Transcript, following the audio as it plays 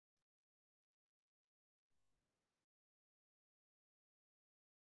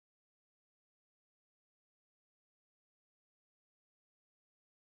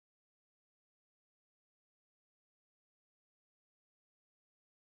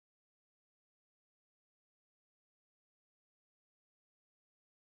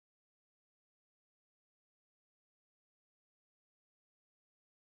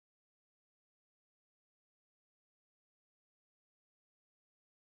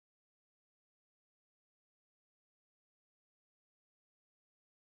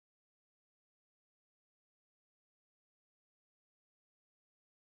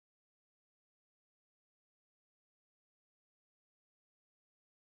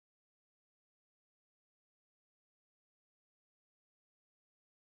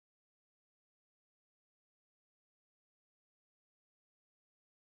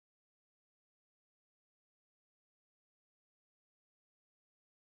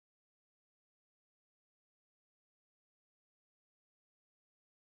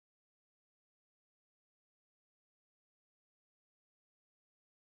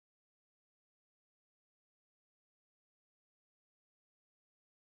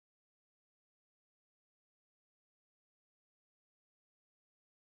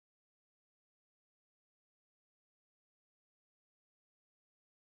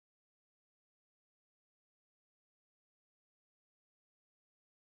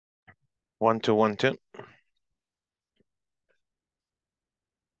1, 2, 1, 2.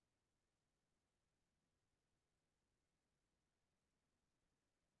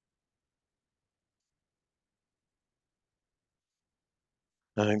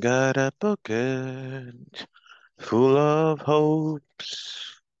 I got a pocket full of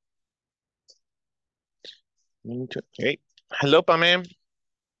hopes. Hey, hello, Pam.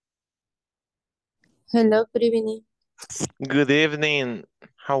 Hello, good evening. Good evening.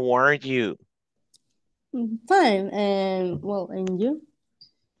 How are you? Fine, and well, and you?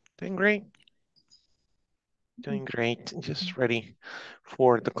 Doing great. Doing great. Just ready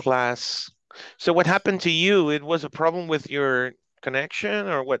for the class. So what happened to you? It was a problem with your connection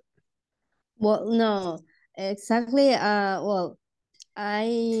or what? Well, no, exactly. I,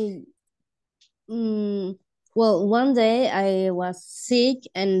 mm, well, one day I was sick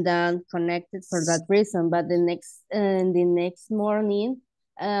and then connected for that reason. But the next morning,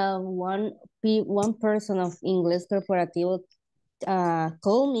 one person of Inglés Corporativo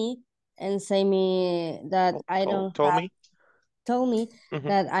called me and say me that I don't Told have me? told me Hmm.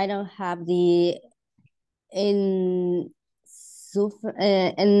 that I don't have the in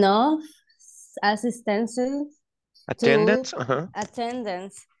enough assistance to Attendance? Uh-huh.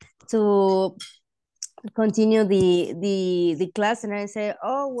 attendance to continue the class. And I say,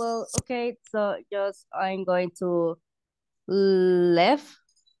 oh well, okay, so just I'm going to leave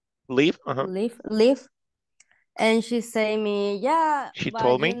Leave? Uh-huh. leave. And she say me, yeah, She but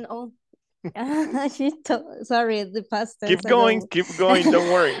told you me. know, she told, sorry, the past tense, Keep I going, don't. keep going, don't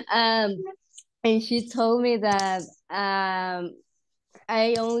worry. um and she told me that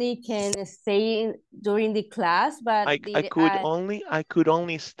I only can stay during the class, but I could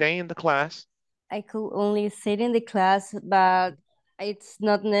only stay in the class. I could only sit in the class, but it's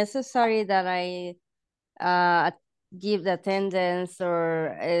not necessary that I uh, give the attendance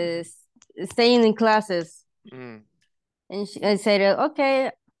or staying in classes. Mm, And I said,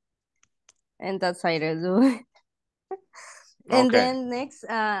 okay, and that's how I do. And okay. then next,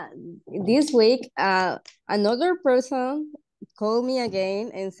 this week, another person called me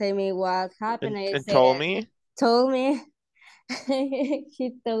again and say me what happened. I And said, told me. told me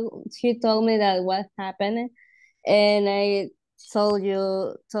she told me that what happened, and I told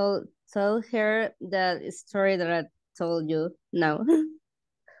her the story that I told you now.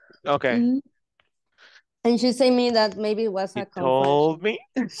 Okay. Mhm. And she said me that maybe it was He a told confusion. me.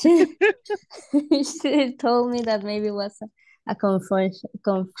 She, she told me that maybe it was a confusion.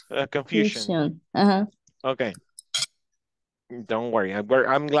 Confusion. Confusion. Uh-huh. Okay. Don't worry.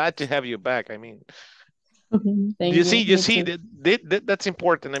 I'm glad to have you back. I mean, Thank you. you Me see too. that's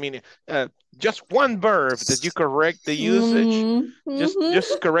important. I mean, just one verb that you correct the usage, Mm-hmm. just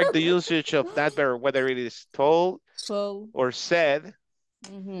Mm-hmm. correct the usage of that verb, whether it is told So. or said.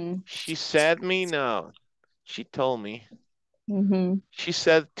 Mm-hmm. She said me, no. She told me. Mm-hmm. She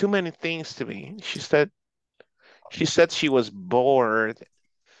said too many things to me. She said she was bored.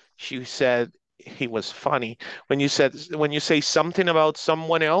 She said he was funny. When you say something about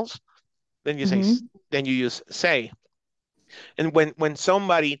someone else, then you say Mm-hmm. then you use say. And when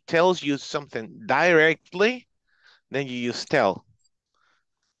somebody tells you something directly, then you use tell.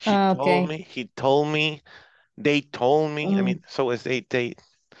 She told Okay. me, he told me, they told me. I Mm. mean, so is they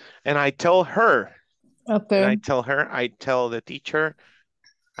and I tell her, and Okay. I tell the teacher,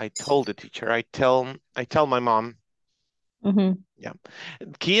 I told the teacher, I tell my mom. Mm-hmm. Yeah.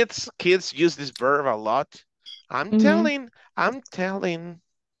 Kids use this verb a lot. I'm Mm-hmm. telling, I'm telling.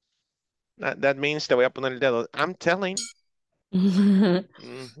 That means te voy a poner el dedo. I'm telling. Hmm.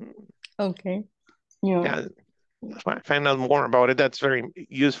 Okay. Yeah. Yeah, find out more about it. That's very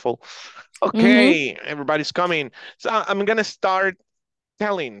useful. Mm-hmm. Okay, everybody's coming. So I'm gonna start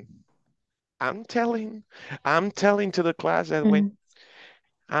telling. I'm telling. I'm telling to the class, Edwin.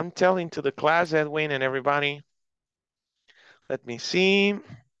 Mm-hmm. I'm telling to the class, Edwin, and everybody. Let me see.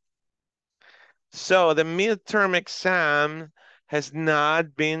 So the midterm exam has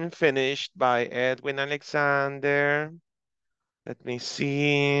not been finished by Edwin Alexander. Let me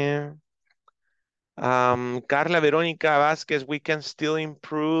see. Carla Verónica Vázquez, we can still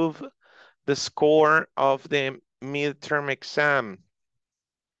improve the score of the midterm exam.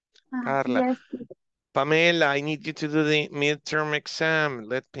 Carla. Yes. Pamela, I need you to do the midterm exam.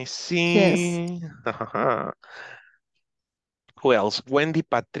 Let me Yes. see. Who else? Wendy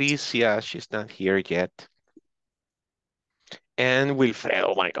Patricia, she's not here yet. And Wilfredo,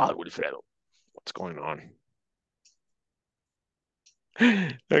 oh my God, Wilfredo, what's going on?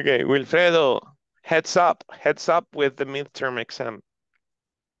 Okay, Wilfredo, heads up with the midterm exam.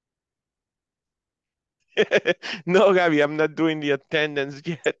 No, Gabby, I'm not doing the attendance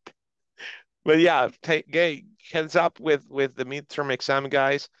yet. But yeah, heads up with the midterm exam,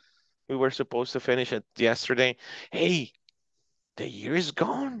 guys. We were supposed to finish it yesterday. Hey, the year is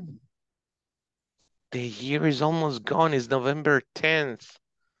gone. The year is almost gone. It's November 10th.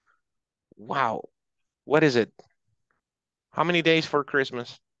 Wow. What is it? How many days for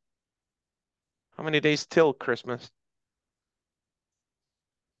Christmas? How many days till Christmas?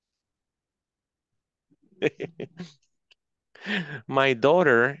 My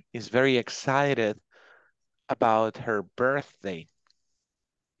daughter is very excited about her birthday.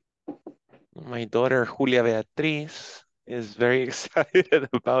 My daughter, Julia Beatriz, is very excited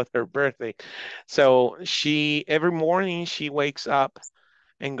about her birthday. So every morning she wakes up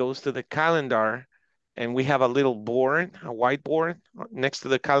and goes to the calendar, and we have a little board, a whiteboard next to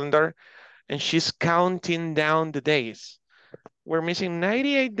the calendar, and she's counting down the days. We're missing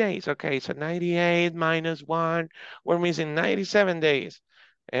 98 days. Okay, so 98 minus 1, we're missing 97 days.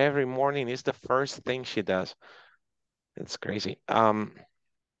 Every morning is the first thing she does. It's crazy.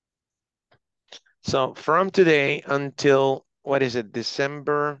 So from today until, what is it,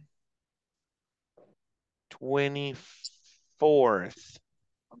 December 24th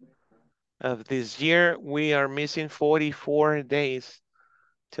of this year, we are missing 44 days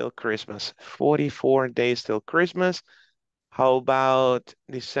till Christmas. 44 days till Christmas. How about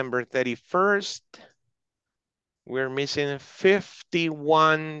December 31st? We're missing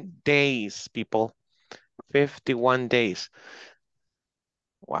 51 days, people. 51 days.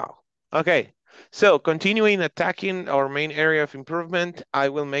 Wow. Okay. So continuing attacking our main area of improvement, I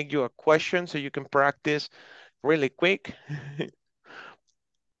will make you a question so you can practice really quick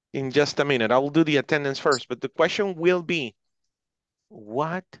in just a minute. I will do the attendance first, but the question will be,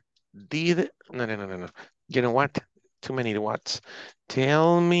 what did, no. You know what? Too many whats.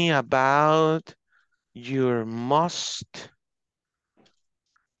 Tell me about your most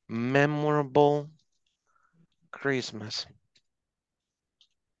memorable Christmas.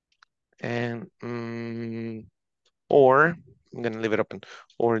 And, or, I'm gonna leave it open,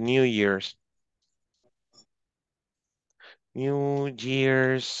 or New Year's. New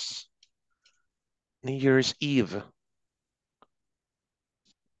Year's Eve.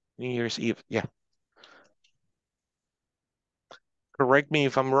 New Year's Eve, yeah. Correct me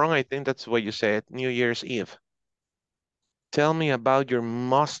if I'm wrong, I think that's what you said, New Year's Eve. Tell me about your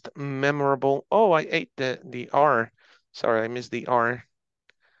most memorable, oh, I ate the R. Sorry, I missed the R.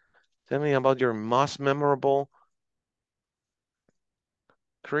 Tell me about your most memorable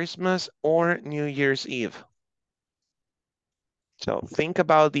Christmas or New Year's Eve. So think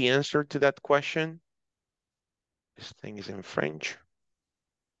about the answer to that question. This thing is in French.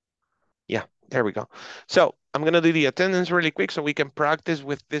 Yeah, there we go. So I'm gonna do the attendance really quick so we can practice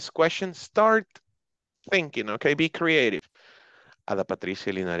with this question. Start thinking, okay? Be creative. Ada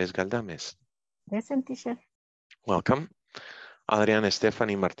Patricia Linares Galdames. Present, teacher. Welcome. Adriana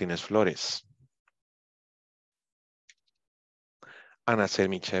Stephanie Martinez Flores. Ana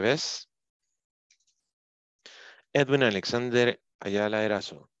Selmi Chévez. Edwin Alexander Ayala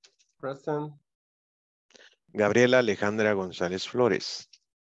Erazo. Present. Gabriela Alejandra González Flores.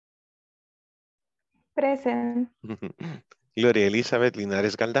 Present. Gloria Elizabeth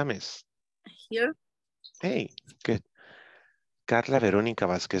Linares Galdames. Here. Hey, good. Carla Verónica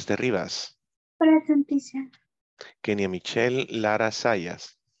Vázquez de Rivas. Present, teacher. Kenia Michelle Lara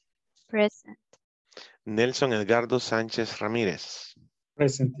Sayas. Present. Nelson Edgardo Sánchez Ramírez.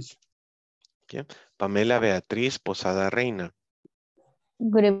 Present, teacher. Okay. Pamela Beatriz Posada Reina.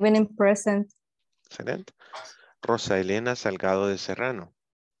 Good evening, present. Excelente. Rosa Elena Salgado de Serrano.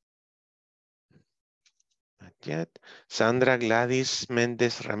 Not yet. Sandra Gladys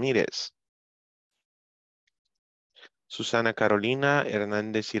Méndez Ramírez. Susana Carolina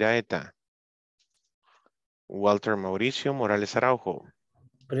Hernández Iraeta. Walter Mauricio Morales Araujo.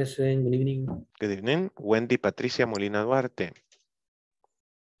 Present. Good evening. Good evening. Wendy Patricia Molina Duarte.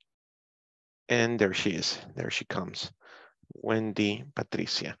 And there she is. There she comes. Wendy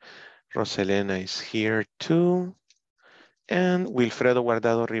Patricia. Roselena is here too. And Wilfredo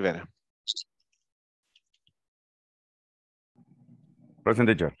Guardado Rivera. Present,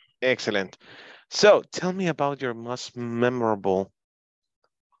 teacher. Excellent. So tell me about your most memorable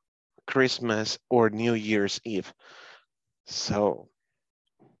Christmas or New Year's Eve. So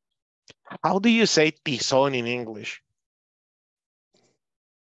how do you say tizón in English?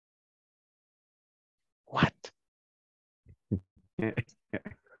 What?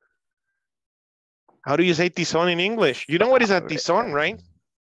 How do you say tizón in English? You know what is a tizón, right?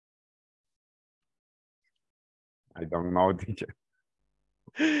 I don't know, teacher.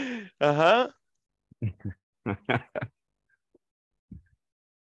 Uh-huh.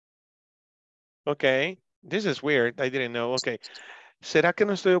 Okay, this is weird. I didn't know. Okay, ¿será que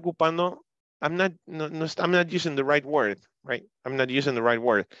no estoy ocupando? I'm not, I'm not using the right word, right? I'm not using the right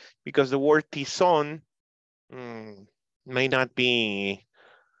word because the word tizón may not be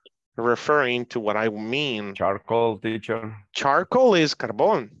referring to what I mean. Charcoal, teacher. Charcoal is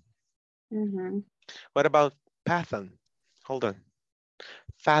carbón. Mm-hmm. What about fathom? Hold on.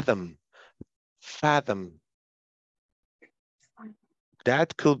 Fathom. Fathom.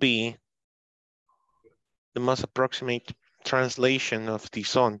 That could be the most approximate translation of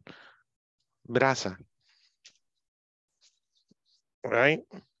tizón. Brasa. Right?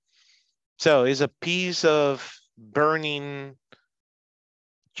 So it's a piece of burning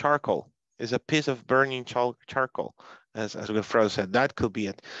charcoal. It's a piece of burning charcoal, as Wilfredo said. That could be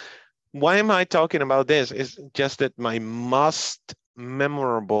it. Why am I talking about this? It's just that my most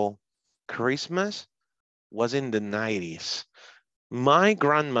memorable Christmas was in the 90s. My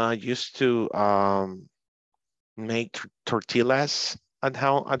grandma used to make tortillas at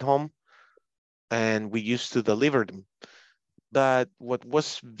home, and we used to deliver them. But what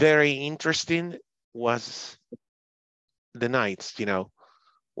was very interesting was the nights, you know.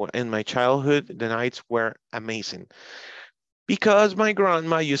 In my childhood, the nights were amazing because my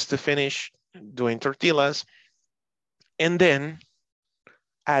grandma used to finish doing tortillas, and then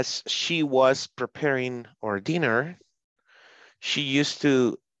as she was preparing our dinner, she used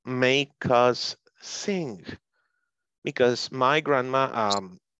to make us sing because my grandma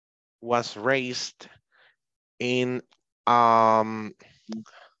was raised in how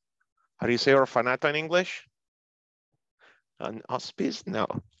do you say orfanato in English? An hospice? No.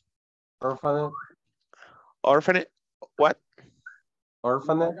 Orphanage. Orphanage? What?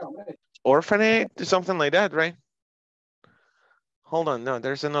 Orphanage. Orphanage? Something like that, right? Hold on, no,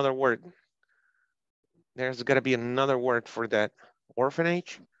 there's another word. There's got to be another word for that.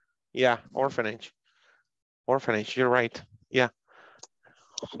 Orphanage? Yeah, orphanage. Orphanage, you're right. Yeah.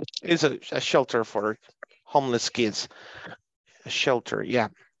 It's a shelter for homeless kids. A shelter, yeah.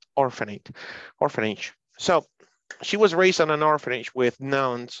 Orphanage. So she was raised on an orphanage with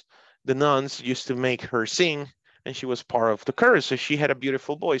nuns. The nuns used to make her sing, and she was part of the chorus, so she had a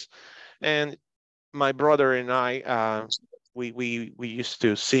beautiful voice. And my brother and I, we used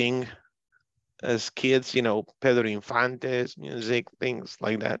to sing as kids, you know, Pedro Infante's music, things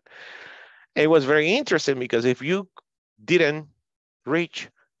like that. It was very interesting because if you didn't reach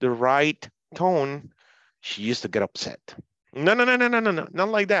the right tone, she used to get upset. No, not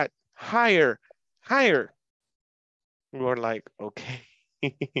like that. Higher. We were like, okay.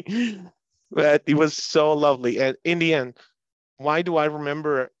 But it was so lovely. And in the end, why do I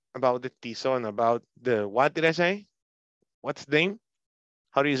remember about the tizón, about the, what did I say? What's the name?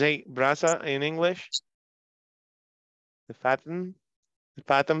 How do you say brasa in English? The fathom,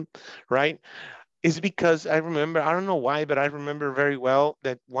 right? It's because I remember, I don't know why, but I remember very well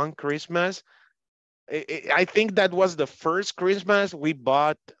that one Christmas, I think that was the first Christmas we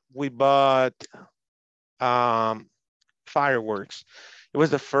bought fireworks. It was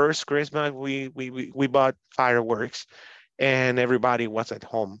the first Christmas we bought fireworks, and everybody was at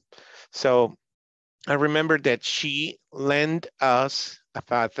home. So I remember that she lent us a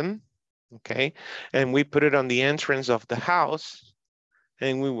fathom, okay, and we put it on the entrance of the house,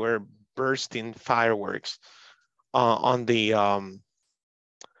 and we were bursting fireworks on the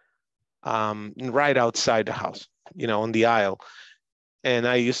right outside the house, you know, on the aisle. And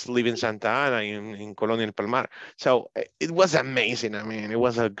I used to live in Santa Ana in Colonia del Palmar. So it was amazing. I mean, it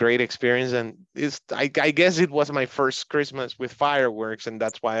was a great experience. And I guess it was my first Christmas with fireworks, and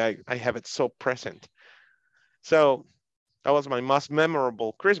that's why I have it so present. So that was my most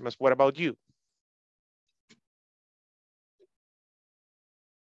memorable Christmas. What about you?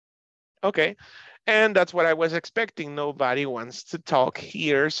 Okay. And that's what I was expecting. Nobody wants to talk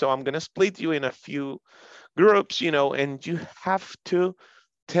here. So I'm going to split you in a few groups, you know, and you have to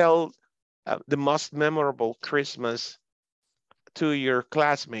tell the most memorable Christmas to your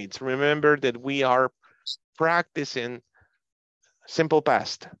classmates. Remember that we are practicing simple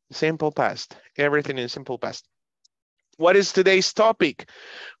past, everything in simple past. What is today's topic?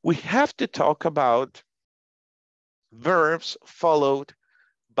 We have to talk about verbs followed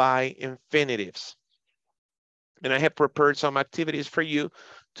by infinitives. And I have prepared some activities for you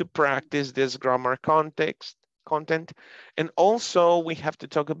to practice this grammar content. And also we have to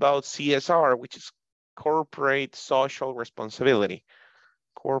talk about CSR, which is corporate social responsibility.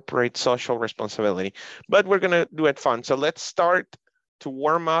 But we're gonna do it fun. So let's start to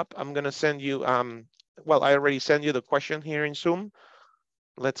warm up. I'm gonna send you, well, I already sent you the question here in Zoom.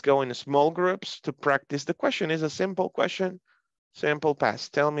 Let's go in small groups to practice the question. It's a simple question. Simple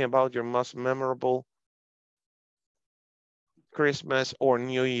past. Tell me about your most memorable Christmas or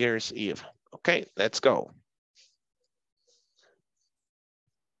New Year's Eve. Okay, let's go.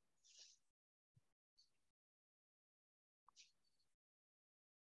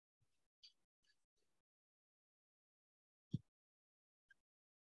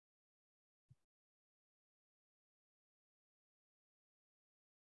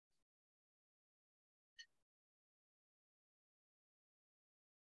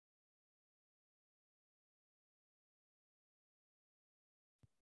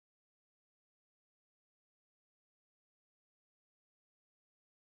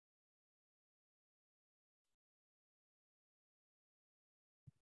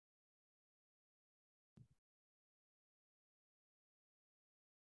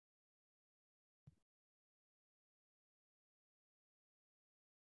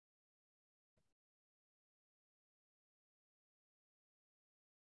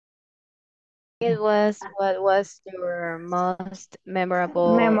 What was your most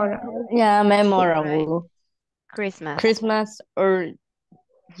memorable Memorable. Yeah, memorable. Christmas? Christmas or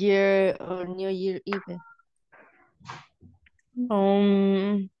year or New Year Eve.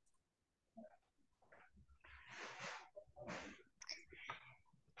 Um,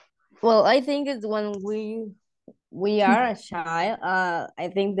 well, I think it's when we are a child. I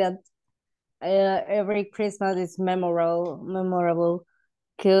think that every Christmas is memorable,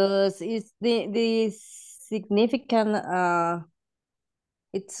 because it's the significant.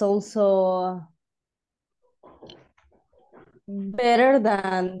 It's also better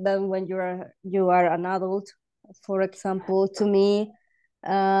than when you are an adult. For example, to me,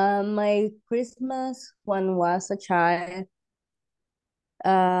 my Christmas when was a child,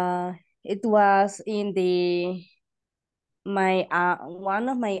 it was in the my one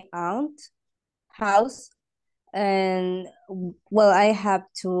of my aunt house, and well, I have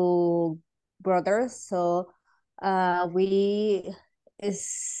two brothers, so we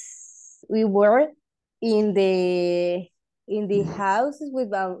were in the house with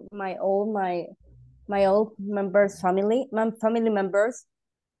my old members my family members,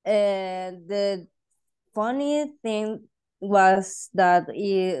 and the funny thing was that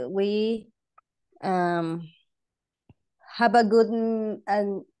we um have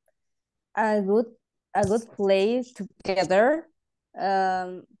and a good a good play together.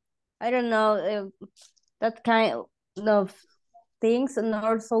 um I don't know if that kind of things, and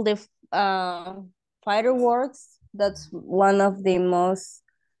also the fireworks. That's one of the most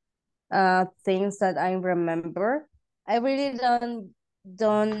things that I remember. I really don't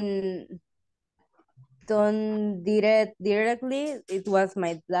did it directly. It was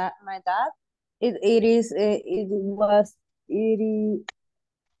my dad. It is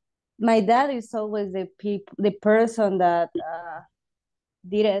my dad is always the person that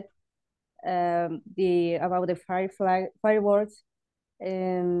did it, the about the fireworks,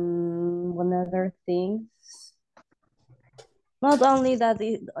 and one other thing. Not only that,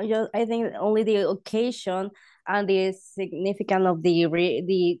 I think only the occasion and the significance of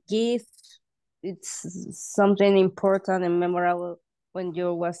the gift. It's something important and memorable when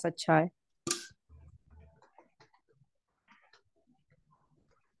you was a child.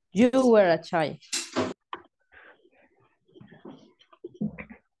 You were a child.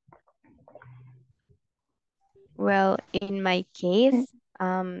 Well, in my case,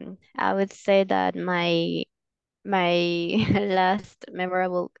 I would say that my last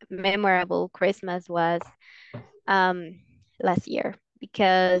memorable Christmas was um last year,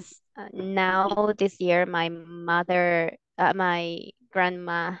 because now this year my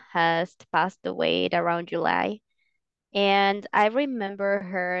grandma has passed away around July, and I remember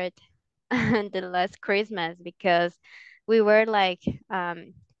her the last Christmas, because we were like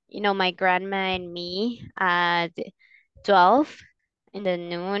my grandma and me at 12 in the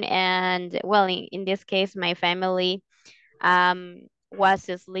noon, and well, in this case my family was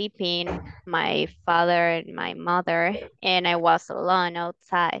sleeping, my father and my mother, and I was alone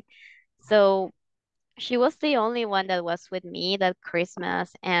outside. So she was the only one that was with me that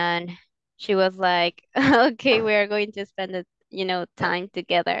Christmas, and she was like, "Okay, we are going to spend time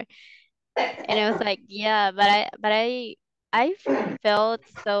together." And I was like, "Yeah," but I felt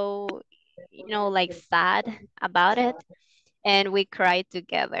so like sad about it, and we cried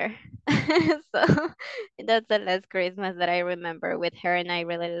together. So that's the last Christmas that I remember with her, and I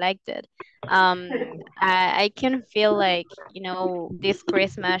really liked it. I can feel like, this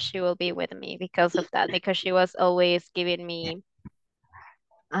Christmas she will be with me because of that, because she was always giving me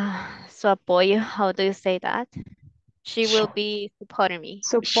su apoyo. How do you say that? She will be supporting me. She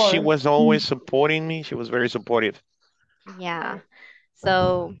Support. was always supporting me. She was very supportive. Yeah.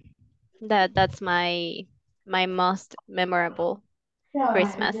 So that's my most memorable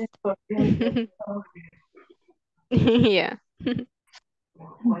Christmas. Yeah.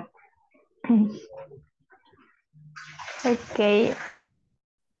 Okay,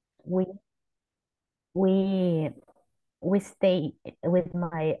 we we we stay with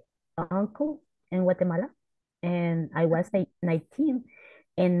my uncle in Guatemala, and I was 19,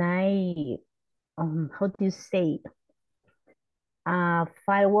 and I how do you say,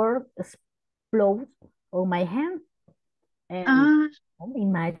 firework explode on my hand, and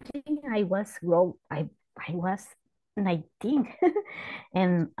imagine I was 19,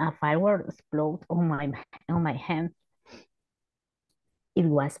 and a firework explode on my hand. It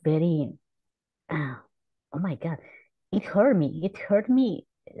was very, oh my God, it hurt me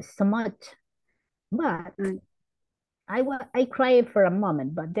so much, but I cried for a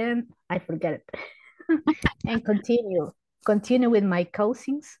moment, but then I forget it and continue with my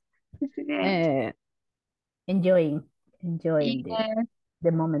cousins, uh, enjoying Yeah,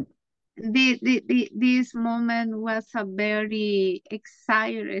 the moment. this moment was a very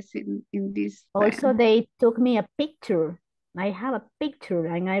exciting in this Also, time. they took me a picture. I have a picture,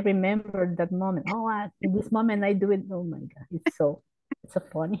 and I remember that moment. Oh, in this moment I do it. Oh my God, it's so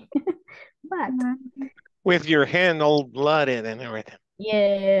funny. But With your hand all blooded and everything.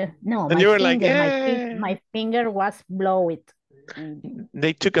 yeah, no, And my you were like, finger, yeah. my finger was blow it.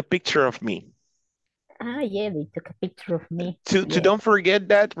 They took a picture of me. Yeah, they took a picture of me. To Yeah, don't forget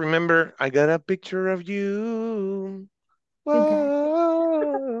that, remember, I got a picture of you. you got it.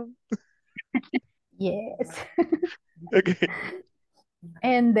 Whoa. Yes. Okay.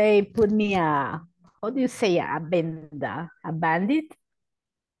 And they put me how do you say, a bandit?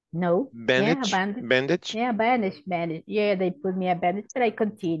 No. Yeah, a Bandage, bandit. bandage. Yeah, bandage. Yeah, they put me a bandage, but I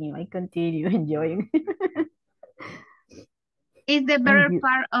continue enjoying. It's the And better you,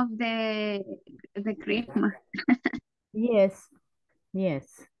 part of the Christmas. yes, yes.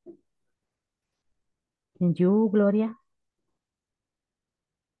 And you, Gloria?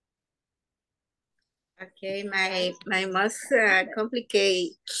 Okay, my most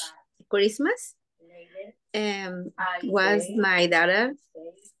complicated Christmas was my daughter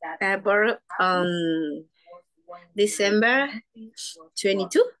born on December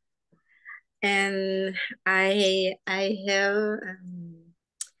 22, and I have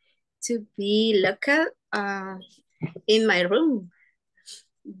to be local in my room,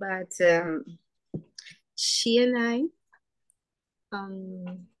 but she and I,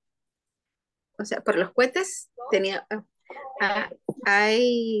 o sea, por los cohetes tenía,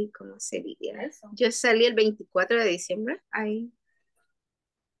 ¿cómo sería? Yo salí el 24 de diciembre,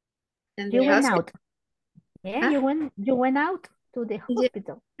 in the You went hospital. out. Yeah, Huh? you went out to the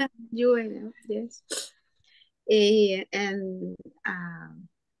hospital. Yeah, you went out, yes. And,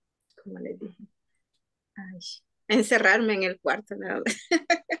 ¿cómo le dije? Ay, encerrarme en el cuarto, ¿no?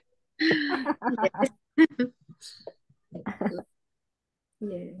 Yes.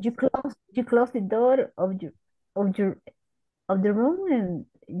 You close the door of your of the room, and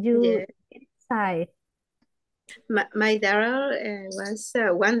you Yeah. inside. My daughter was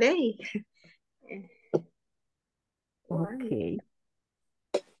 1 day. Okay.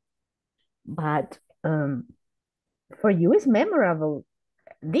 But for you it's memorable.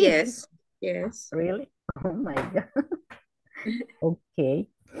 This Yes. really? Oh my God. Okay.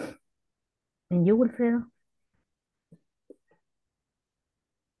 And you, Wilfredo?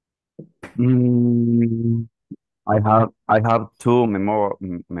 Mm, I have two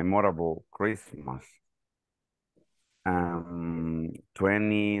memorable Christmas.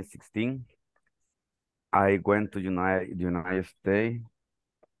 2016, I went to United States,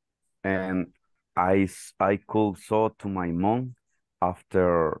 and I could saw to my mom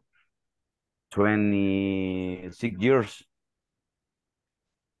after 26 years.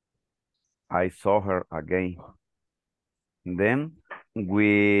 I saw her again. Then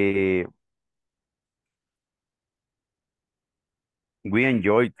we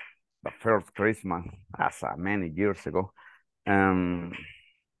enjoyed the first Christmas as many years ago. Um,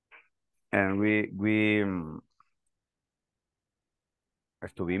 and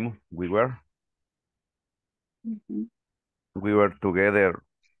estuvimos, we were together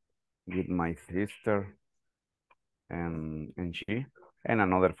with my sister and she and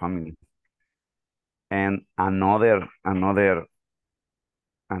another family. And another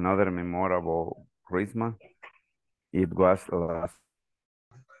memorable Christmas, it was last.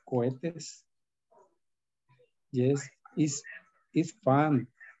 Cohetes. Yes, it's fun.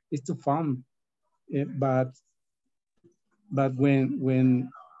 It's too fun. But when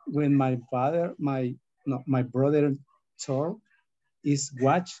my father, my brother tour is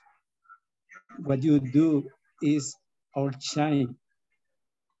watch. What you do is all shine.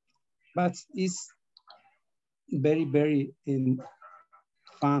 But it's very, very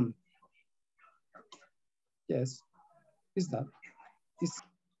fun. Yes, it's that. It's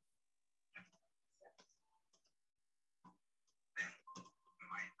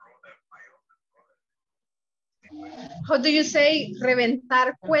How do you say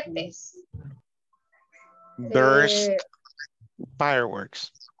reventar cohetes? Burst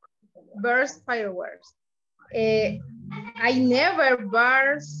fireworks. Burst fireworks. I never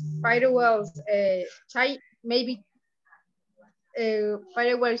burst fireworks. Maybe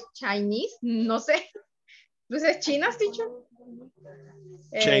fireworks Chinese. No sé. ¿Luces chinas, teacher?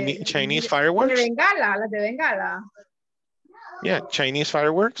 Chinese De fireworks? Bengala, las de Bengala. Yeah, Chinese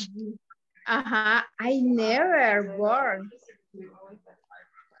fireworks. I never burned.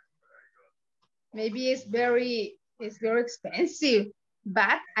 Maybe it's very expensive,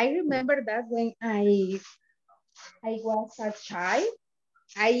 but I remember that when I was a child,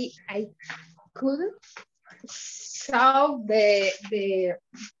 I couldn't saw the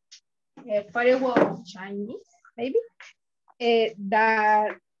firework Chinese, maybe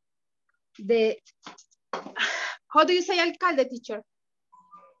that the how do you say alcalde, teacher?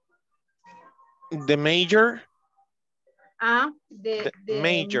 The major? The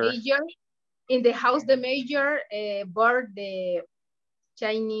major. In the house, the major burned the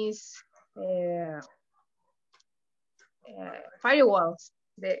Chinese fireworks.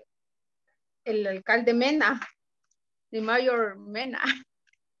 El alcalde Mena, the mayor Mena.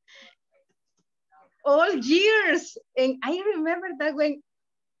 All years, and I remember that when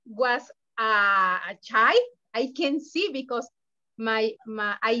was a child, I can see because my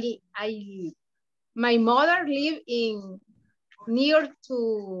mother lived near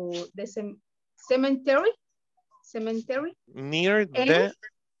to the cemetery. Near the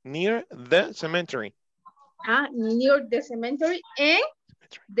cemetery. Near the cemetery, and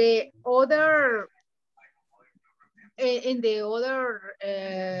the other in the other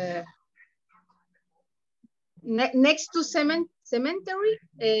next to cemetery,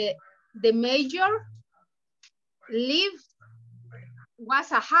 the major lived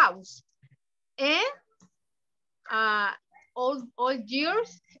was a house, and all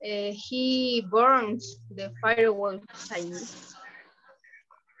years he burns the fireworks.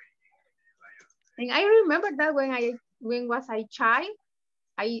 And I remember that when was I child,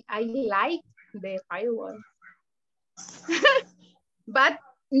 I liked the fireworks, but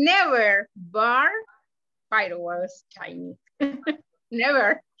never burn fireworks Chinese.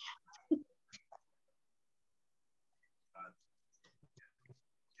 Never.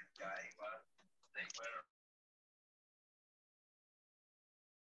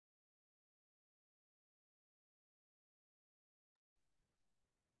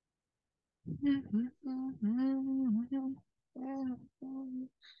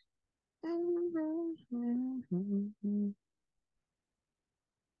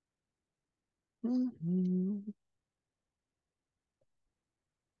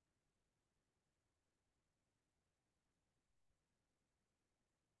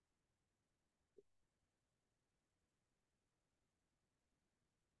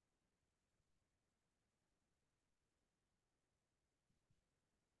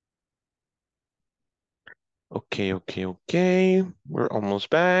 Okay. We're almost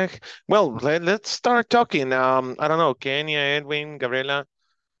back. Well, let's start talking. I don't know, Kenya, Edwin, Gabriela.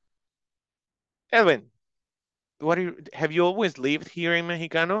 Edwin, have you always lived here in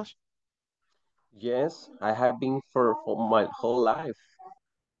Mexicanos? Yes, I have been for my whole life.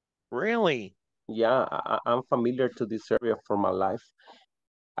 Really? Yeah, I'm familiar to this area for my life.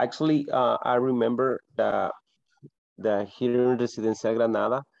 Actually, I remember the here in Residencia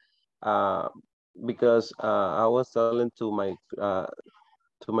Granada, because I was telling to my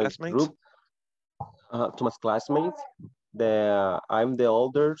Classmates? group, to my classmates, that I'm the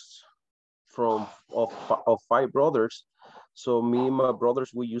oldest of 5 brothers. So me and my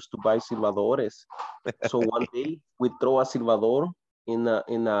brothers, we used to buy silbadores. So one day we throw a silbador in a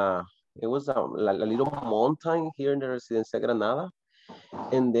it was a little mountain here in the Residencia Granada,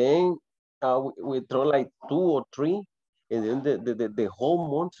 and then we throw like 2 or 3, and then the whole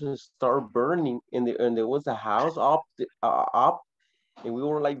mountain start burning, and there was a house up, and we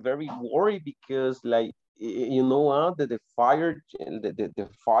were like very worried because like that the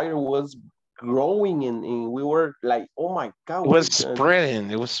fire was growing, and we were like, oh my god, It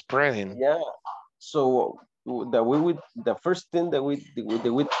was spreading. yeah. So the first thing that we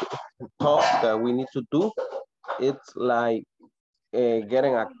thought that we need to do, it's like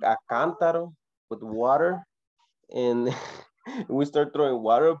getting a cántaro with water and we start throwing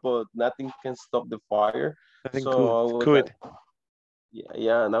water, but nothing can stop the fire. Nothing So I was could. like,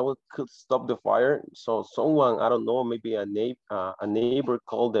 yeah, and could stop the fire. So someone, I don't know, maybe a neighbor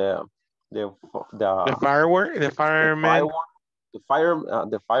called the firework, the fireman, the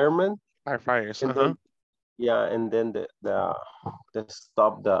fireman, firefighters. and then yeah, and then the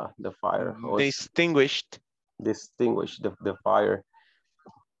stop the fire. Distinguished the fire.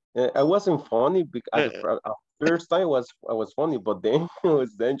 It wasn't funny because at first time I was funny, but then it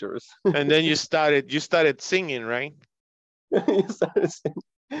was dangerous. And then you started singing, right? You started singing.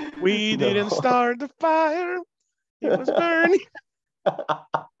 We didn't start the fire. It was burning.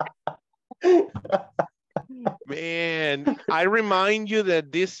 Man, I remind you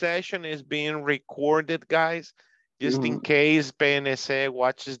that this session is being recorded, guys, just in case PNC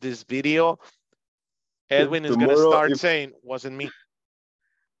watches this video. Edwin is going to start saying, wasn't me.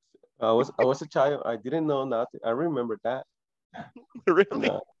 I was a child. I didn't know nothing. I remember that. Really?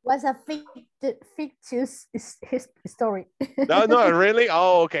 No. Was a fictitious story. No, really?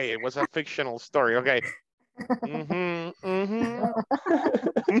 Oh, okay. It was a fictional story. Okay.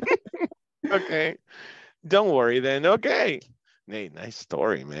 Okay. Don't worry then. Okay. Hey, nice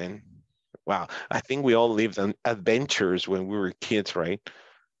story, man. Wow. I think we all lived on adventures when we were kids, right?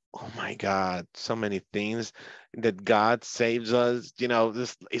 Oh my God. So many things that God saves us. You know,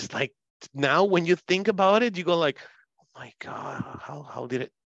 this is like now when you think about it, you go like, oh my God, how did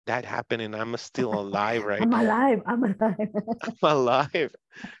that happen? And I'm still alive, right? I'm alive. I'm alive.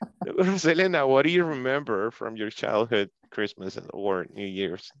 Selena, what do you remember from your childhood Christmas or New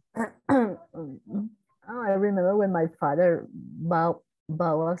Year's? I remember when my father bought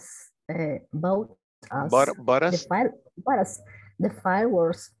us the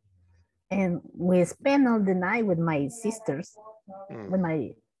fireworks, and we spent all the night with my sisters, with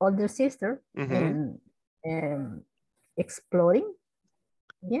my older sister, and exploring.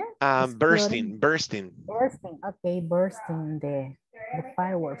 Yeah. Bursting. Okay, bursting the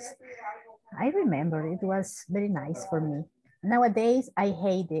fireworks. I remember it was very nice for me. Nowadays, I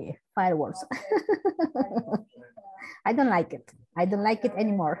hate the fireworks. I don't like it. I don't like it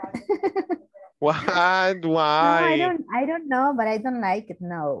anymore. What? Why? No, I don't know, but I don't like it.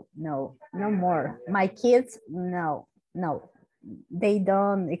 No more. My kids, no. They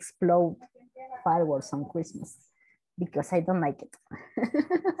don't explode fireworks on Christmas because I don't like it.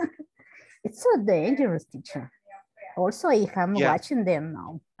 It's so dangerous, teacher. Also, if I'm watching them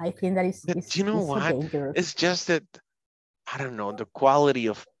now, I think that it's you know what? So dangerous. It's just that, I don't know, the quality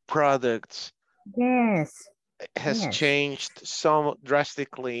of products has changed so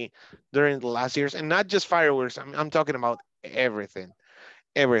drastically during the last years, and not just fireworks. I'm talking about everything.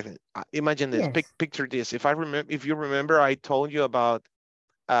 Imagine this. Picture this. If you remember, I told you about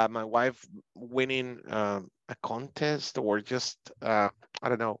my wife winning a contest or just I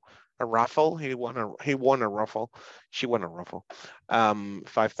don't know, a raffle. He won a raffle. She won a raffle.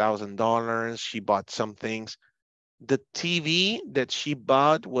 $5,000. She bought some things. The TV that she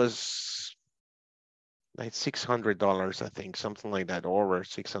bought was like $600, I think, something like that, over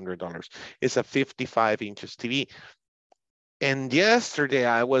 $600. It's a 55 inches TV. And yesterday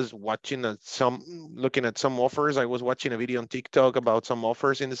I was watching looking at some offers. I was watching a video on TikTok about some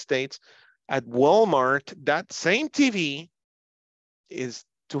offers in the States. At Walmart, that same TV is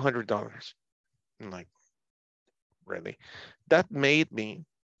 $200. I'm like, really? That made me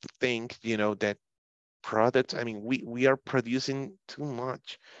think, that products, I mean, we are producing too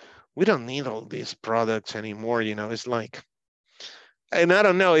much. We don't need all these products anymore, it's like, and I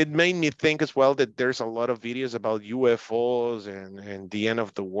don't know, it made me think as well that there's a lot of videos about UFOs and the end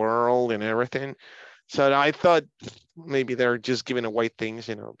of the world and everything. So I thought maybe they're just giving away things,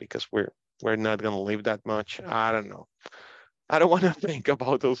 because we're not going to live that much. I don't know. I don't want to think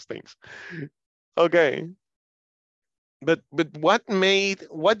about those things. Okay. But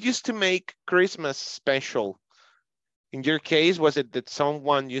what used to make Christmas special? In your case, was it that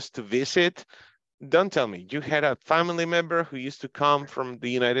someone used to visit? Don't tell me. You had a family member who used to come from the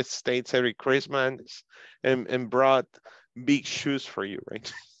United States every Christmas and brought big shoes for you,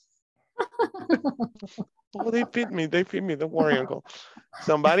 right? Oh, they fit me. Don't worry, Uncle.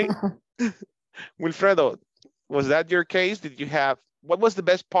 Somebody? Wilfredo, was that your case? What was the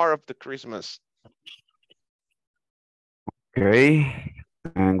best part of the Christmas? Okay,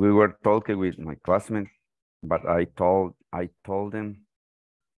 and we were talking with my classmates, but I told them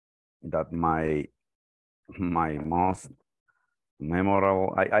that my most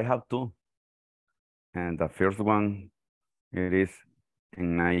memorable, I have two, and the first one, it is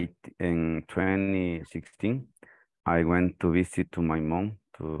in 2016. I went to visit to my mom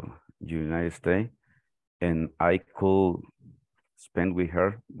to United States, and I could spend with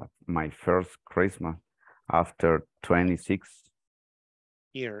her my first Christmas after 26.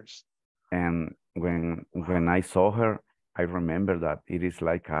 Years. And when I saw her, I remember that it is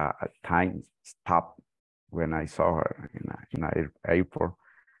like a time stop when I saw her in a airport,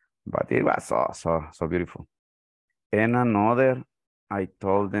 but it was so beautiful. And another, I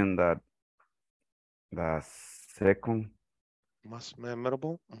told them that the second, Most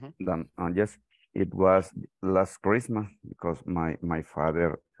memorable. then yes, it was last Christmas because my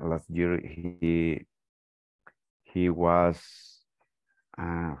father last year he was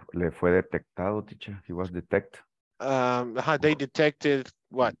le fue detectado, teacher. He was detected. How they detected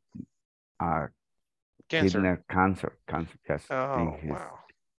what? Cancer. Kidney cancer, yes. Oh, wow.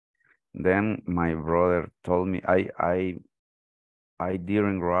 Then my brother told me I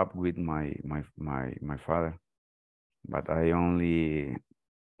didn't grow up with my father, but I only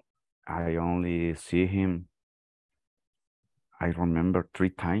see him, I remember 3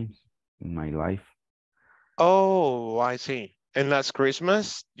 times in my life. Oh, I see. And last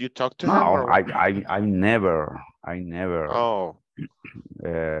Christmas, you talked to him? No, Or... I never Oh.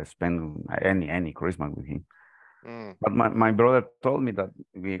 spend any Christmas with him. Mm. But my brother told me that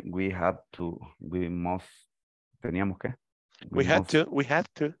we must teníamos que we had to we had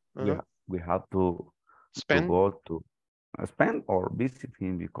to spend go to spend or visit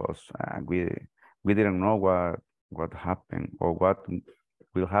him because we didn't know what happened or what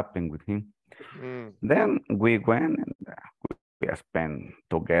will happen with him. Then we went and we spent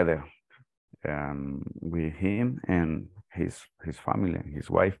together with him and his family and his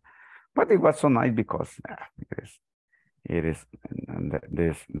wife. But it was so nice because it is and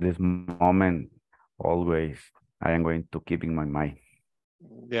this moment always I am going to keep in my mind.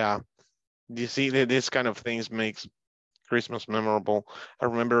 Yeah, you see that this kind of things makes Christmas memorable. I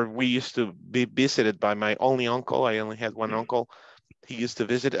remember we used to be visited by my only uncle. I only had one uncle. He used to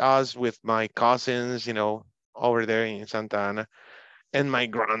visit us with my cousins, you know, over there in Santa Ana. And my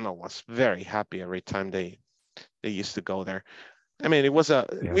grandma was very happy every time they used to go there. I mean, it was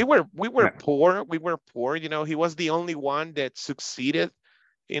we were poor, you know. He was the only one that succeeded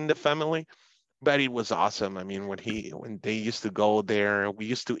in the family, but it was awesome. I mean, when they used to go there, we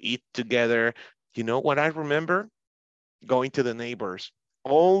used to eat together. You know what I remember? Going to the neighbors,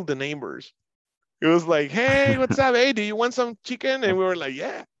 all the neighbors. It was like, hey, what's up? Hey, do you want some chicken? And we were like,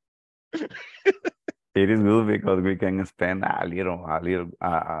 yeah. It is good because we can spend a little,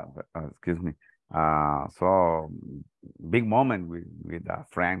 excuse me, so big moment with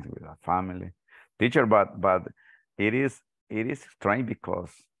friends, with our family, teacher. But it is strange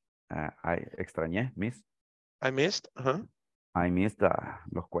because I missed. I missed, I missed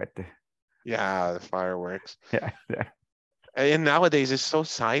los cohetes. Yeah, the fireworks. Yeah. And nowadays it's so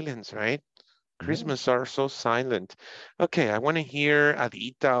silent, right? Christmas are so silent. Okay, I want to hear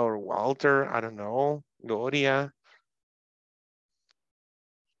Adita or Walter. I don't know. Gloria.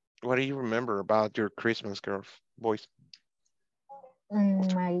 What do you remember about your Christmas, girls, boys?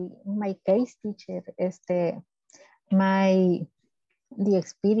 My case, teacher, the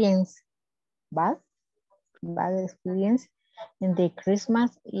experience, bad experience in the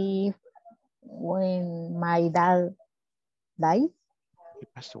Christmas Eve when my dad died. He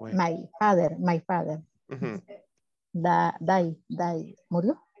passed away. My father. Died.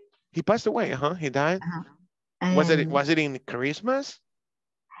 Murió. He passed away, huh? He died. Was it in Christmas?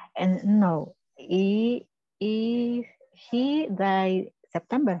 And no, he died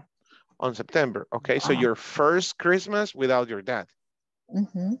September. On September. Okay, so your first Christmas without your dad.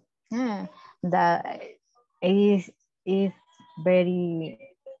 Yeah, that is very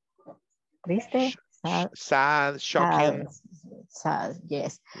triste, sad, shocking. Sad,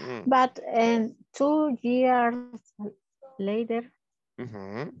 yes. But 2 years later,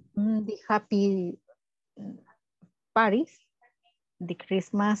 the happy Paris, the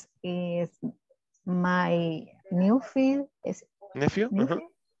Christmas is my nephew.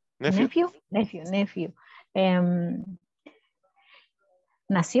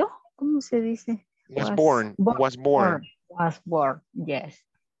 Nació, ¿cómo se dice? Was born. Was born, yes.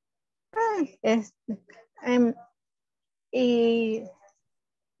 Y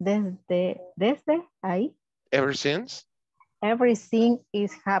desde ahí. Ever since? Everything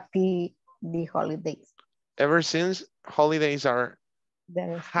is happy the holidays. Ever since, holidays are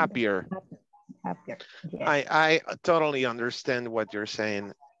happier. Happier, yes. I totally understand what you're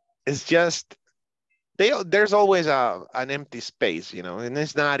saying. It's just, there's always an empty space, you know, and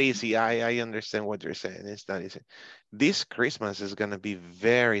it's not easy. I understand what you're saying. It's not easy. This Christmas is going to be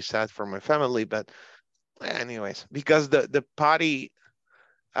very sad for my family, but anyways, because the party,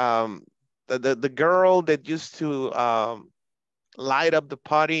 the girl that used to light up the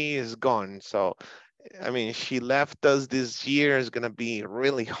party is gone. So, I mean, she left us this year. Is going to be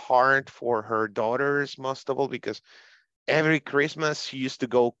really hard for her daughters, most of all, because every Christmas she used to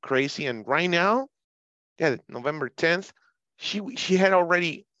go crazy. And right now, yeah, November 10th, she had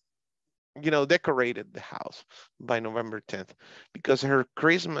already, decorated the house by November 10th because her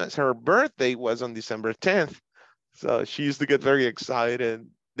birthday was on December 10th. So she used to get very excited,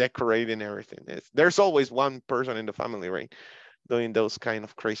 decorating everything. There's always one person in the family, right, doing those kind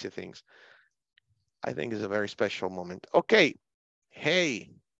of crazy things. I think it's a very special moment. Okay,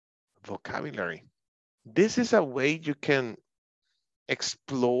 hey, vocabulary. This is a way you can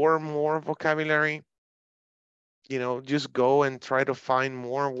explore more vocabulary. Just go and try to find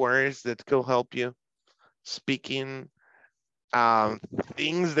more words that could help you speaking,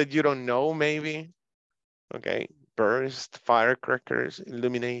 things that you don't know maybe. Okay, burst, firecrackers,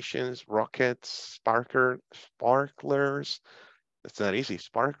 illuminations, rockets, sparklers. That's not easy.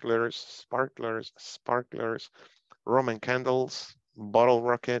 Sparklers, Roman candles, bottle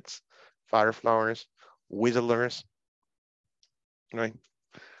rockets, fire flowers, whistlers. Right,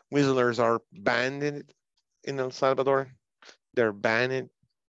 whistlers are banned in El Salvador. They're banned.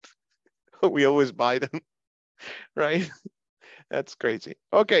 We always buy them, right? That's crazy.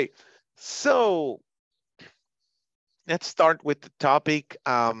 Okay, so let's start with the topic.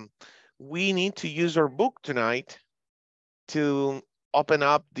 We need to use our book tonight to open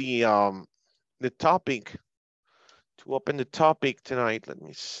up the topic. To open the topic tonight, let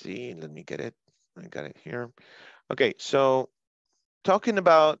me see. Let me get it. I got it here. Okay, so talking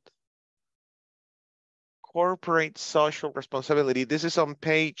about corporate social responsibility. This is on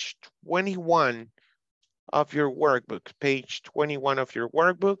page 21 of your workbook. Page 21 of your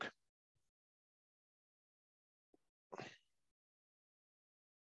workbook.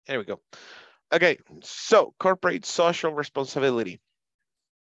 There we go. Okay, so corporate social responsibility.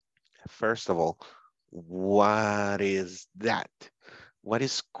 First of all, what is that? What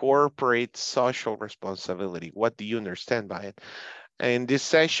is corporate social responsibility? What do you understand by it? In this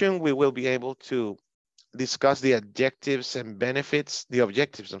session, we will be able to discuss the objectives and benefits,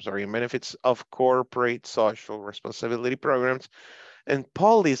 and benefits of corporate social responsibility programs and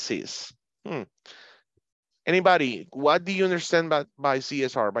policies. Anybody, what do you understand by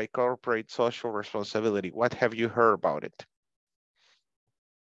CSR, by corporate social responsibility? What have you heard about it?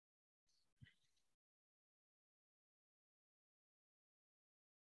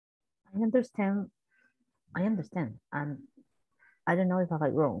 I understand, and I don't know if I'm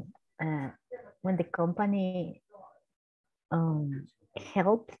wrong. When the company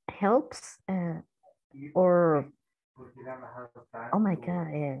helps or oh my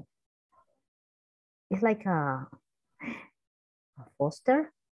god, it's like a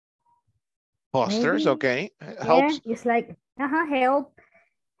foster. Fosters, Maybe. okay. Yeah, it's like help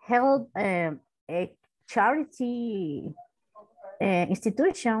a charity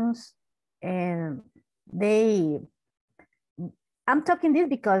institutions, and I'm talking this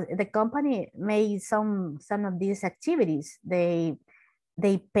because the company made some of these activities. They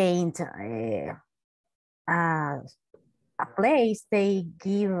paint a place. They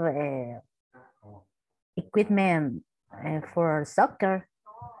give equipment for soccer,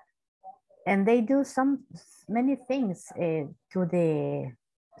 and they do many things to the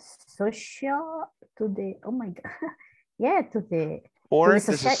social, to the, oh my god, yeah, to the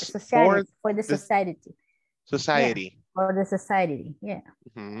society, for the society. Society. Yeah, for the society, yeah.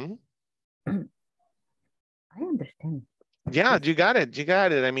 Mm-hmm. I understand. Yeah, you got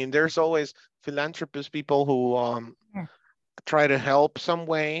it. I mean, there's always philanthropist people who try to help some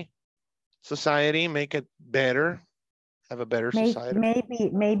way society, make it better, have a better society.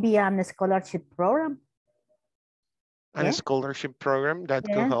 Maybe on a scholarship program. And a scholarship program that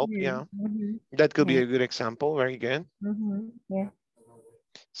could help, yeah. Mm-hmm. That could be a good example. Very good. Mm-hmm. Yeah.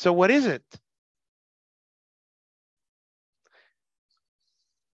 So what is it?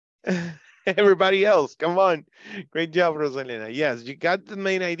 Everybody else, come on. Great job, Rosalina. Yes, you got the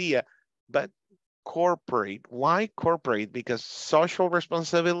main idea, but corporate, why corporate? Because social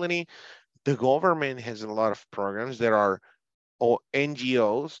responsibility, the government has a lot of programs. There are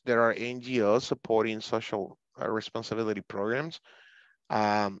NGOs, supporting social responsibility programs.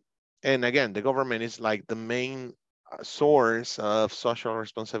 And again, the government is like the main source of social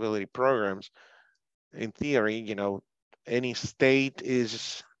responsibility programs. In theory, any state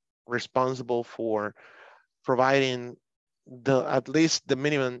is responsible for providing at least the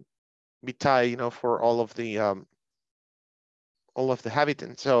minimum vitae, for all of the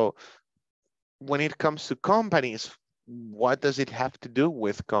habitants. So when it comes to companies, what does it have to do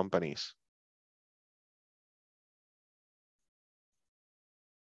with companies?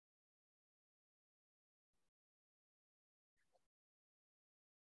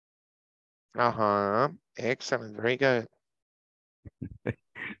 Uh-huh. Excellent. Very good.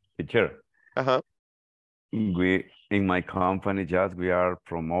 Teacher, Uh-huh. we in my company just we are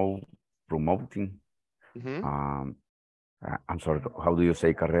promoting. Mm-hmm. I'm sorry, how do you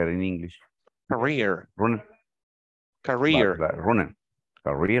say carrera in English? Career. Runner, Career. but runner,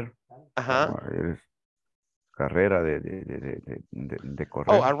 career. Uh-huh. It is carrera de Oh,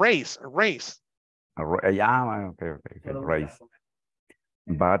 correr. a race. A race. Yeah, okay, race.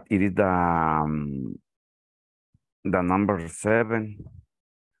 But it is the number 7.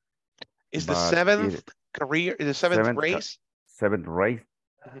 Is the But seventh career, the seventh race? Seventh race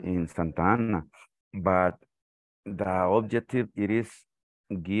in Santa Ana. But the objective it is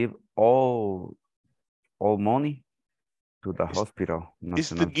give all money to the hospital. Is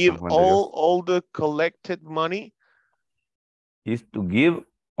to Nacional give San Juan de Dios. all the collected money? Is to give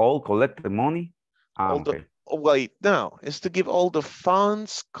all collected money. All Okay. the, oh, wait, no, it's to give all the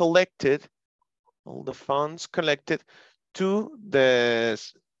funds collected, to the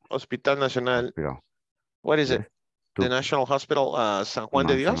Hospital Nacional. Hospital. What is Yes. it? The National Hospital San Juan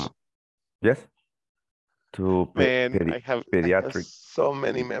de Dios? Yes. To Man, I have pediatric. so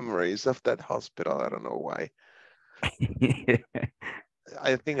many memories of that hospital. I don't know why.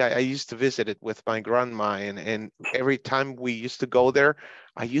 I think I used to visit it with my grandma, and every time we used to go there,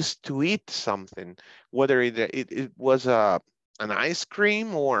 I used to eat something, whether it was an ice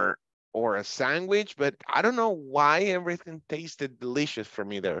cream or a sandwich, but I don't know why everything tasted delicious for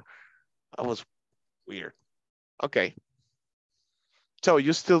me there. That was weird. Okay. So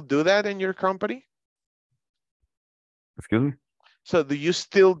you still do that in your company? Excuse me? So do you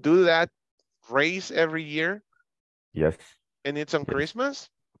still do that race every year? Yes. And it's on Christmas?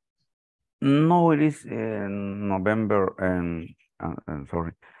 No, it is in November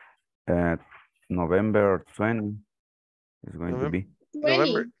sorry, November 20 is going to be.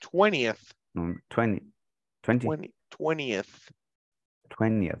 November 20th. No, 20th. 20th.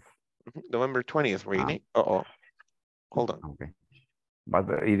 November 20th, really? Uh-oh. Hold on. Okay. But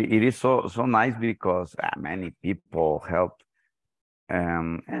it is so nice because many people help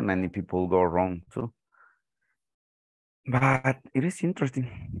and many people go wrong too. But it is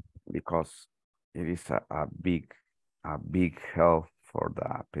interesting because it is a big help for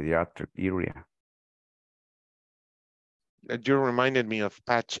the pediatric area. You reminded me of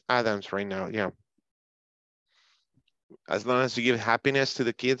Patch Adams right now. Yeah. As long as you give happiness to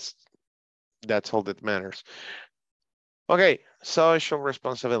the kids, that's all that matters. Okay, social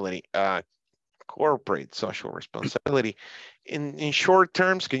responsibility. Corporate social responsibility. In short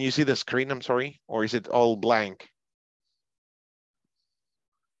terms, can you see the screen? I'm sorry, or is it all blank?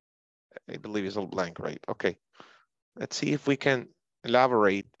 I believe it's all blank, right? Okay. Let's see if we can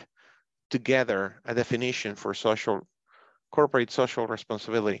elaborate together a definition for corporate social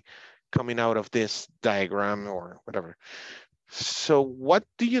responsibility coming out of this diagram or whatever. So what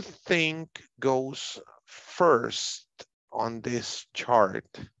do you think goes first on this chart?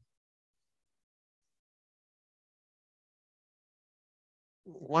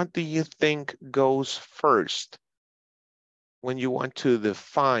 What do you think goes first when you want to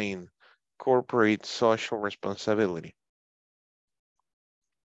define corporate social responsibility?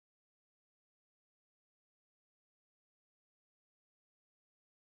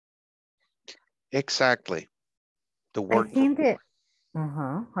 Exactly. The word. I think that,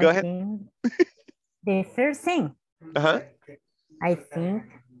 Go ahead. think the first thing. I think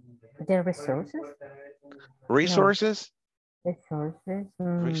the resources. Resources? No. Resources.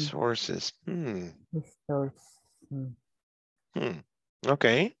 Resources. Resources.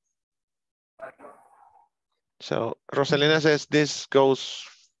 Okay. So Rosalina says this goes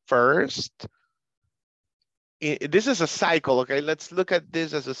first. This is a cycle, okay? Let's look at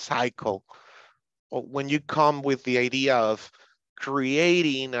this as a cycle. When you come with the idea of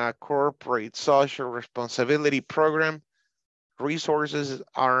creating a corporate social responsibility program, resources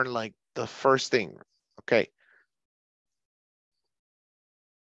are like the first thing, okay?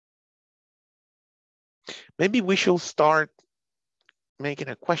 Maybe we should start making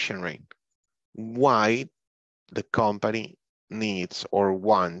a question, right? Why the company needs or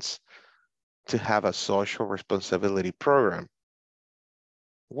wants to have a social responsibility program?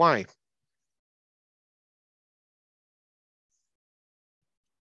 Why?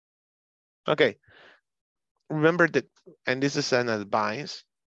 Okay, remember that, and this is an advice.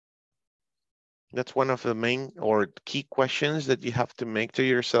 That's one of the main or key questions that you have to make to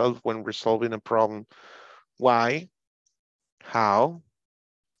yourself when resolving a problem. Why? How?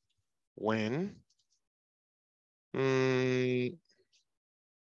 When?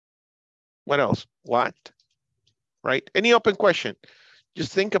 What else? What? Right? Any open question.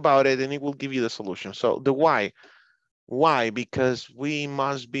 Just think about it and it will give you the solution. So the why. Why? Because we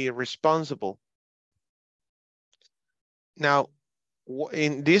must be responsible. Now,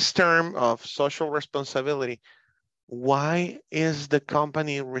 in this term of social responsibility, why is the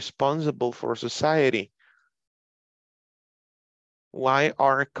company responsible for society? Why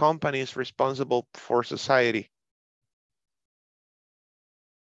are companies responsible for society?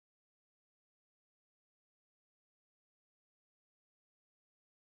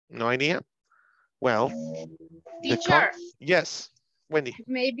 No idea? Well, Teacher, yes, Wendy.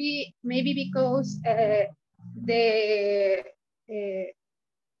 maybe because the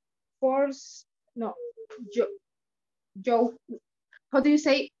force, no, yo, how do you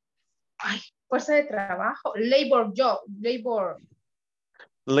say? Ay, fuerza de trabajo, labor job,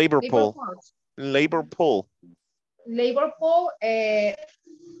 Labor pool. force. Labor pool. Labor pool,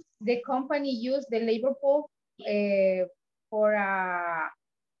 the company used the labor pool for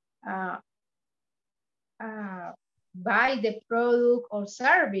buy the product or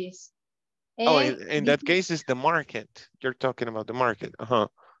service. Oh, And in that case, it's the market. You're talking about the market.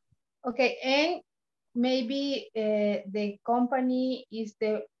 Okay, and maybe the company is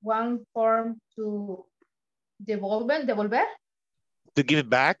the one form to devolver, to give it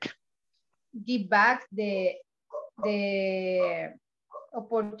back. Give back the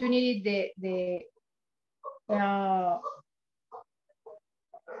opportunity,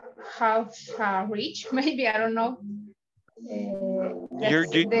 how rich, maybe, I don't know.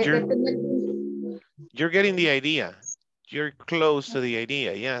 You're getting the idea. You're close to the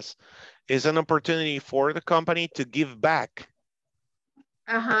idea, yes. It's an opportunity for the company to give back.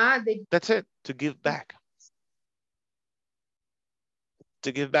 That's it, to give back.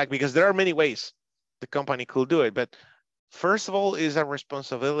 To give back, because there are many ways the company could do it, but first of all is a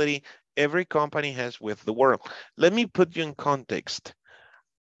responsibility every company has with the world. Let me put you in context.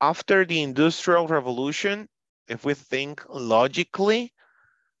 After the Industrial Revolution, if we think logically,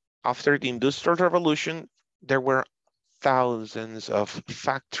 after the Industrial Revolution, there were thousands of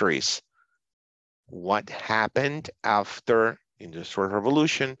factories. What happened after Industrial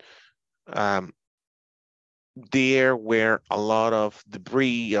Revolution? There were a lot of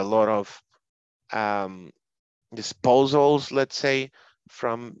debris, a lot of disposals, let's say,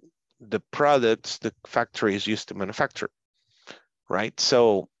 from the products the factories used to manufacture, right?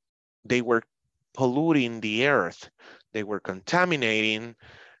 So they were polluting the earth, they were contaminating,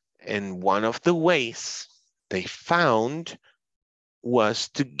 and one of the ways they found was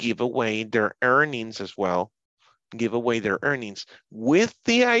to give away their earnings as well, give away their earnings with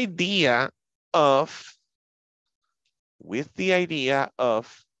the idea of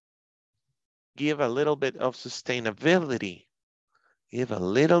give a little bit of sustainability,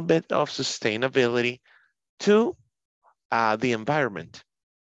 to the environment.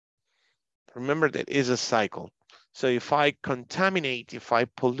 Remember, that is a cycle. So if I contaminate, if I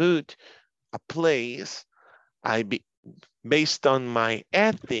pollute a place, based on my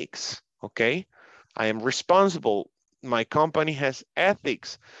ethics, okay, I am responsible. My company has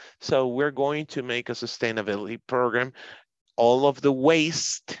ethics. So we're going to make a sustainability program. All of the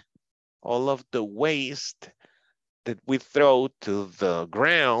waste that we throw to the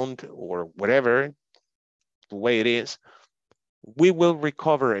ground or whatever the way it is, we will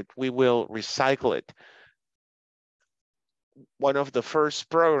recover it. We will recycle it. One of the first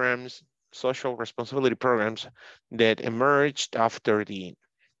programs, social responsibility programs, that emerged after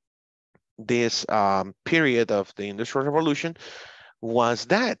this period of the Industrial Revolution was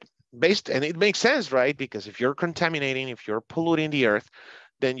that based, and it makes sense, right? Because if you're contaminating, if you're polluting the earth,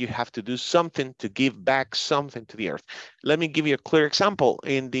 then you have to do something to give back something to the earth. Let me give you a clear example.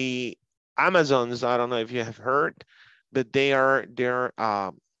 In the Amazons, I don't know if you have heard, but they're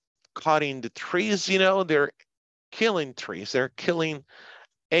cutting the trees, you know, they're killing trees. They're killing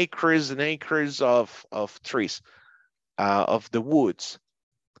acres and acres of trees, of the woods.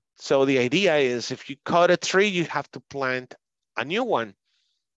 So the idea is if you cut a tree, you have to plant a new one,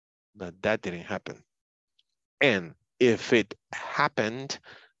 but that didn't happen. And if it happened,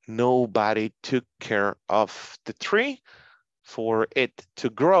 nobody took care of the tree for it to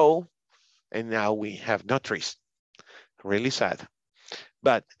grow, and now we have no trees. Really sad.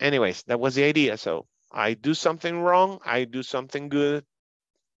 But anyways, that was the idea. So I do something wrong, I do something good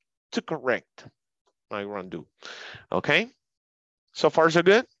to correct my wrongdo. Okay? So far, so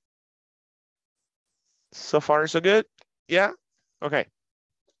good? So far, so good? Yeah? Okay.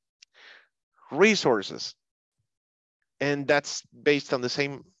 Resources. And that's based on the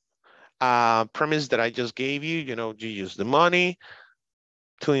same premise that I just gave you. You know, you use the money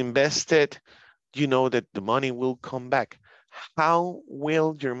to invest it. You know that the money will come back. how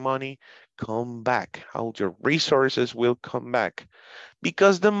will your money come back? How your resources will come back?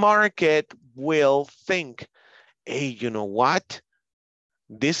 Because the market will think, hey, you know what?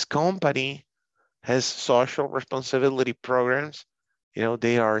 This company has social responsibility programs. You know,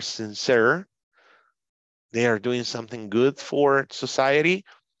 they are sincere. They are doing something good for society.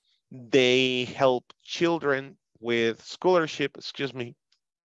 They help children with scholarship, excuse me.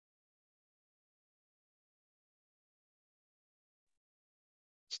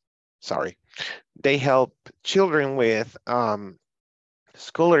 Sorry. They help children with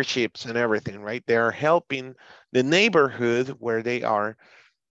scholarships and everything, right? They are helping the neighborhood where they are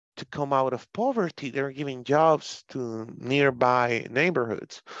to come out of poverty. They're giving jobs to nearby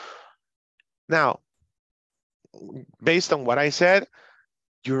neighborhoods. Now, based on what I said,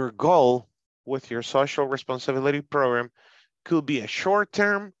 your goal with your social responsibility program could be a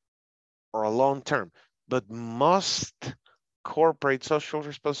short-term or a long-term, but most corporate social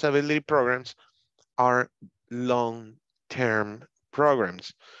responsibility programs are long-term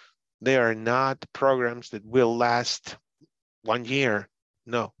programs. They are not programs that will last 1 year.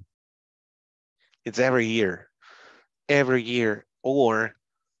 No, it's every year or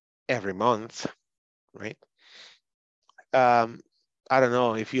every month, right? I don't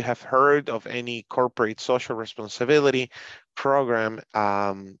know if you have heard of any corporate social responsibility program,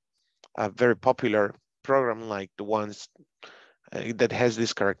 a very popular program like the ones that has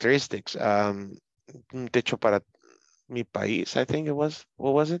these characteristics. Un techo para mi país, I think it was.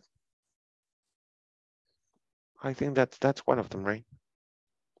 What was it? I think that's one of them, right?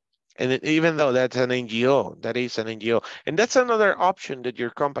 And even though that's an NGO, that is an NGO. And that's another option that your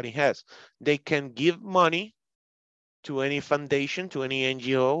company has. They can give money to any foundation, to any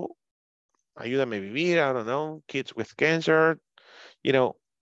NGO, Ayúdame a Vivir, I don't know, kids with cancer. You know,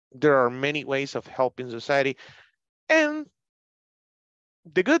 there are many ways of helping society. And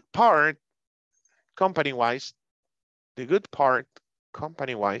the good part, company-wise,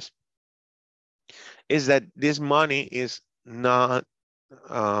 is that this money is not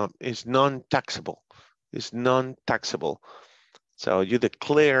is non-taxable. It's non-taxable. So you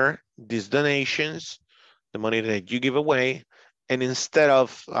declare these donations, the money that you give away, and instead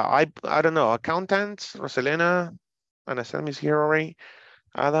of I don't know, accountants, Roselena, Ana Selma is here already.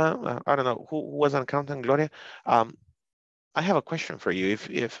 Ada, I don't know who was an accountant, Gloria. I have a question for you.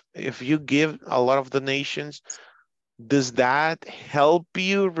 If you give a lot of donations, does that help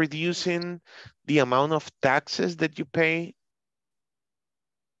you reducing the amount of taxes that you pay?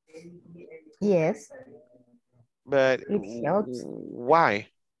 Yes, But it helps. why?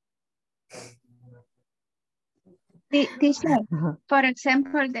 Teacher, for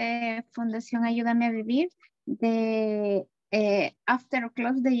example, the Fundación Ayúdame a Vivir, after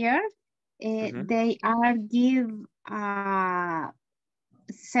close the year, they are give a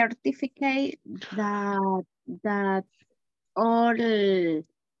certificate that all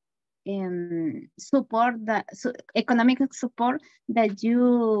support, economic support that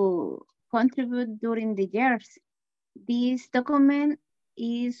you contribute during the years. This document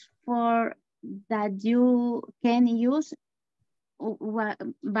is for that you can use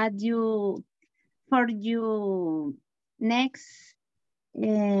but you for your next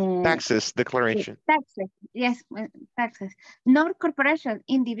Taxes declaration. taxes. Yes, taxes, not corporation,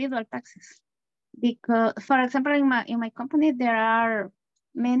 individual taxes. Because, for example, in my company there are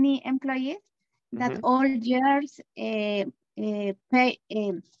many employees that all years pay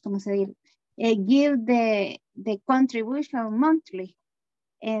 ¿cómo se dice? Give the contribution monthly.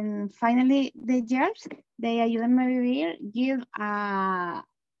 And finally, the years, they Ayúdame a Vivir give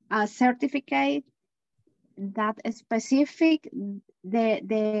a certificate that specific,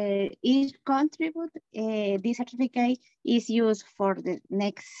 the each contribute, this certificate is used for the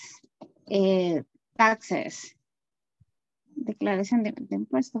next taxes. Declaración de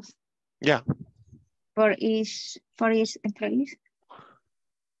impuestos. Yeah. For each employees.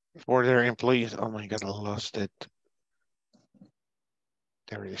 For their employees. Oh my God, I lost it.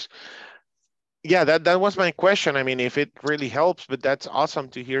 There it is. Yeah, that was my question. I mean, if it really helps, but that's awesome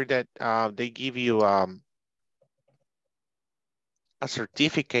to hear that they give you a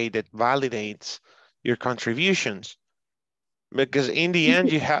certificate that validates your contributions. Because in the end,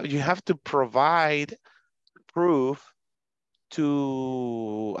 you have to provide proof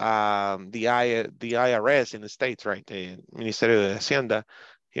to the IRS in the States, right? The Ministerio de Hacienda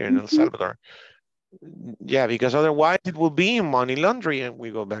here in El Salvador. Yeah, because otherwise it will be money laundering and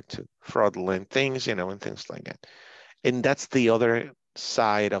we go back to fraudulent things, you know, and things like that. And that's the other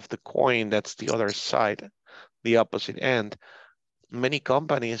side of the coin. That's the other side, the opposite end. Many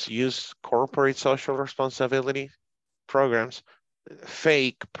companies use corporate social responsibility programs,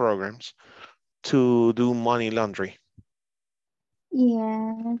 fake programs, to do money laundering.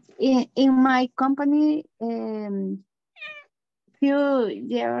 Yes, in my company, few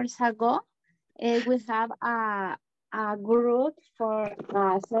years ago, we have a group for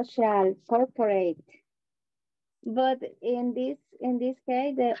social corporate. But in this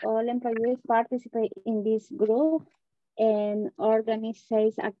case, the all employees participate in this group and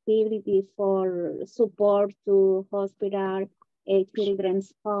organize activities for support to hospital,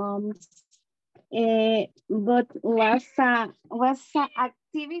 children's homes. But was a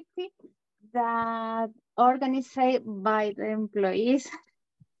activity that organized by the employees.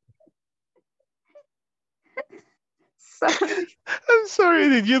 Sorry. I'm sorry,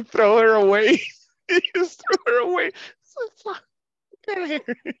 did you throw her away? You just threw her away.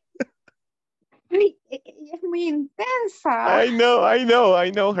 Es muy intensa. I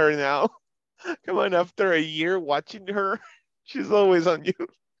know her now. Come on, after a year watching her, she's always on you.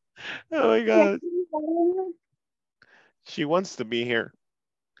 Oh my God. She wants to be here.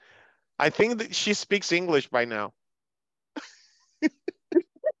 I think that she speaks English by now.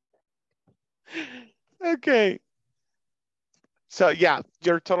 Okay. So yeah,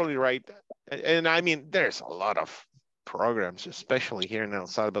 you're totally right. And I mean, there's a lot of programs, especially here in El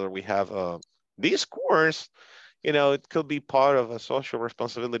Salvador. We have this course, you know, it could be part of a social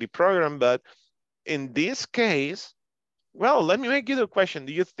responsibility program, but in this case, well, let me make you the question.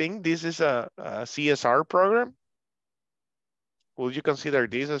 Do you think this is a CSR program? Would you consider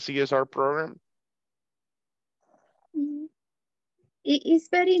this a CSR program? It is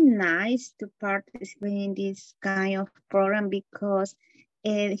very nice to participate in this kind of program because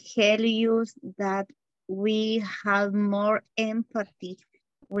it helps you that we have more empathy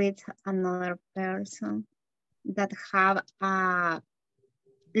with another person, that have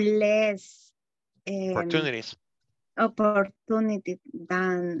less Opportunities. opportunity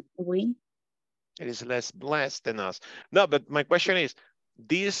than we. It is less blessed than us. No, but my question is,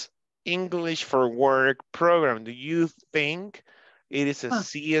 this English for Work program, do you think it is a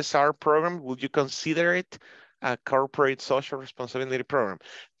CSR program? Would you consider it a corporate social responsibility program?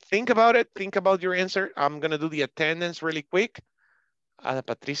 Think about it. Think about your answer. I'm going to do the attendance really quick.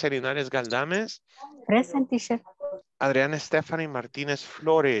 Patricia Linares Galdames. Present, teacher. Adriana Stephanie Martínez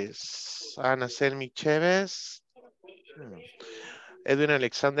Flores. Ana Selmi Chévez. Edwin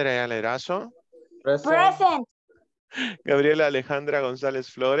Alexander Ayala Erazo. Present. Gabriela Alejandra González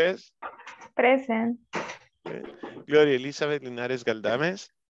Flores. Present. Gloria Elizabeth Linares Galdames.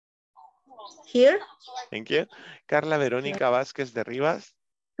 Here. Thank you. Carla Verónica Vázquez de Rivas.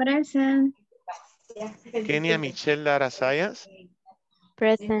 Present. Kenia Michelle Lara Sayas.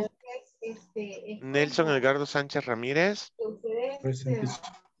 Present. Nelson Edgardo Sánchez Ramírez. Present.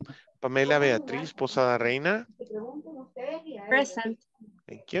 Pamela Beatriz Posada Reina. Present.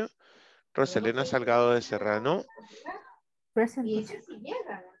 Thank you. Roselena Salgado de Serrano. Present.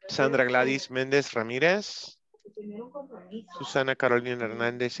 Sandra Gladys Méndez Ramírez. Susana Carolina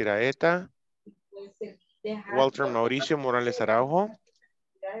Hernández Iraeta. Walter Mauricio Morales Araujo.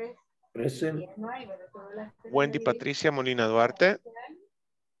 Present. Wendy Patricia Molina Duarte.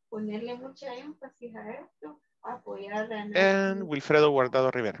 And Wilfredo Guardado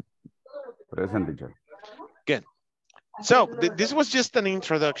Rivera. Present, teacher. Good. So this was just an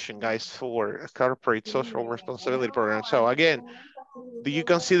introduction, guys, for a corporate social responsibility program. So again, do you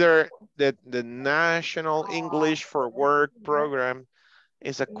consider that the National English for Work program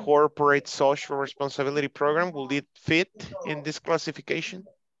is a corporate social responsibility program? Will it fit in this classification?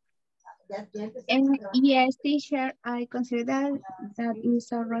 And yes, teacher, I consider that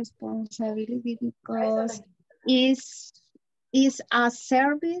is a responsibility because is a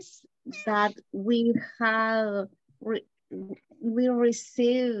service that we have we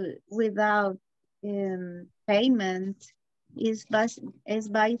receive without payment. Is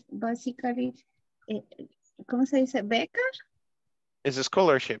basically ¿cómo se dice? ¿Beca? It's a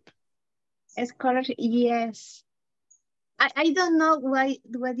scholarship. Scholarship, yes. I don't know what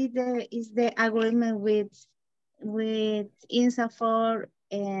is the agreement with INSAFORP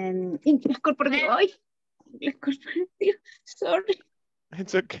and Inglés Corporativo. Sorry.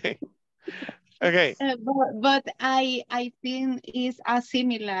 It's okay. Okay. But I think it's a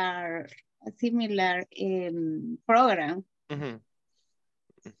similar program. Mm-hmm.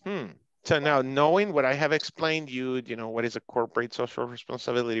 Mm-hmm. So now, knowing what I have explained you know, what is a corporate social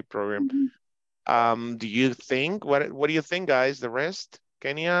responsibility program, do you think, what do you think, guys? The rest?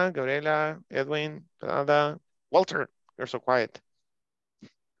 Kenya, Gabriela, Edwin, Fernanda, Walter, you're so quiet.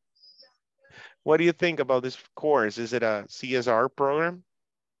 What do you think about this course? Is it a CSR program?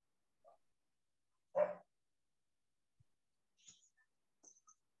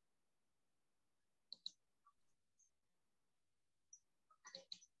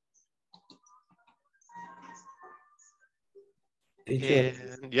 Teacher,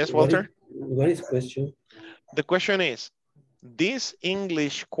 And yes, Walter? what is question? The question is, this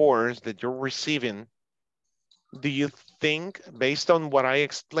English course that you're receiving, do you think, based on what I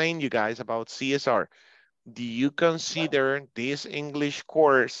explained you guys about CSR, do you consider this English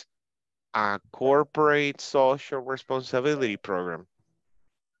course a corporate social responsibility program?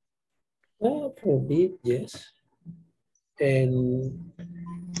 For me, yes. And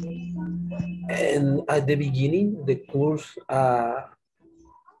at the beginning, the course,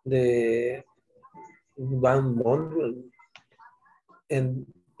 the 1 month, and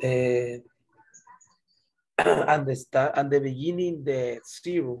and the start and the beginning, the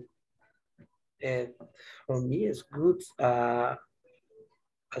 0. And for me, it's good. A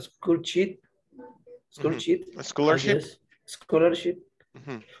school sheet, A scholarship? yes, scholarship.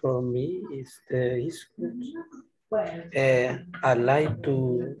 Mm-hmm. For me, is good. I like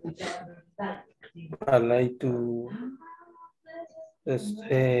to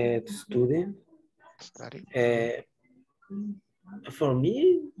student. Study. For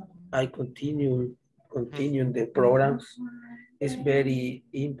me, I continue the programs. It's very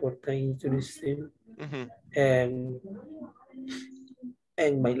important, interesting, and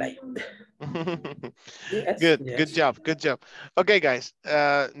my life. Yes, Good, yes. good job, good job. Okay, guys,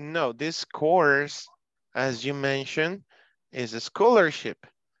 no, this course, as you mentioned, is a scholarship.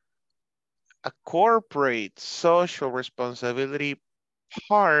 A corporate social responsibility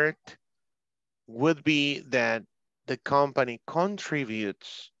part would be that the company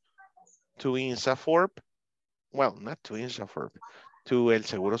contributes to INSAFORP, well, not to INSAFORP, to El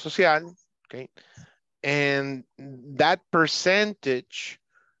Seguro Social, okay? And that percentage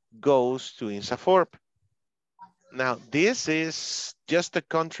goes to INSAFORP. Now, this is just a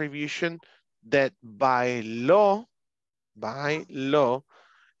contribution that by law,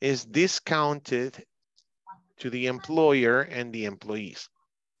 is discounted to the employer and the employees.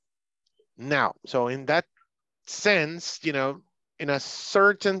 Now, so in that sense, you know, in a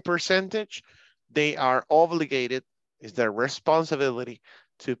certain percentage, they are obligated, it's their responsibility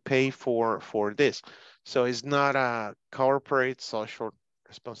to pay for this. So it's not a corporate social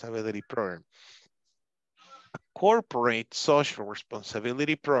responsibility program. A corporate social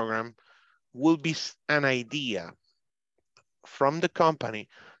responsibility program will be an idea from the company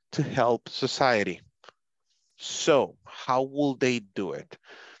to help society. So how will they do it?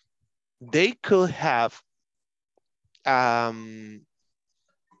 They could have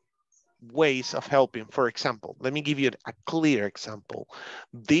ways of helping. For example, let me give you a clear example.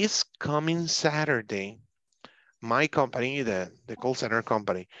 This coming Saturday, my company, the call center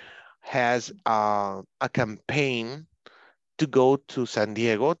company, has a campaign to go to San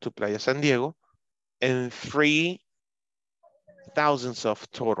Diego, to Playa San Diego, and free thousands of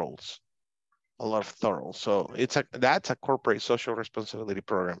turtles. A lot of turtles. So that's a corporate social responsibility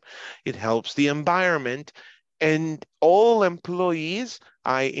program. It helps the environment, and all employees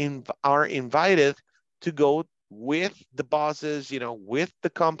are invited to go with the bosses, you know, with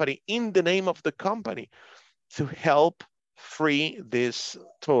the company, in the name of the company, to help free these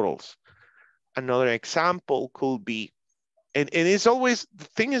turtles. Another example could be, and it's always, the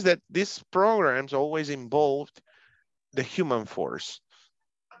thing is that these programs always involved the human force.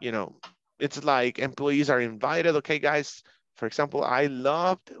 You know, it's like employees are invited. Okay, guys, for example, I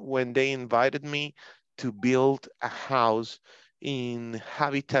loved when they invited me to build a house in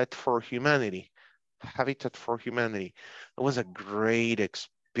Habitat for Humanity. Habitat for Humanity. It was a great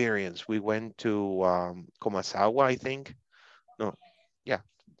experience. We went to Comasagua, I think. No, yeah,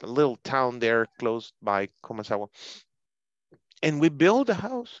 the little town there close by Comasagua. And we built a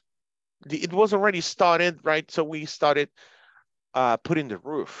house. It was already started, right? So we started putting the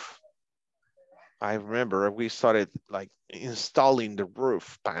roof. I remember we started like installing the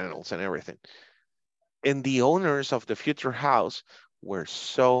roof panels and everything. And the owners of the future house were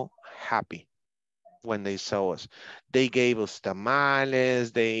so happy when they saw us. They gave us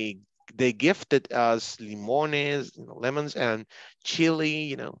tamales, they gifted us limones, you know, lemons and chili,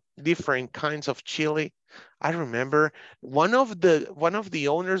 you know, different kinds of chili. I remember one of the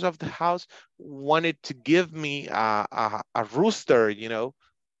owners of the house wanted to give me a rooster, you know.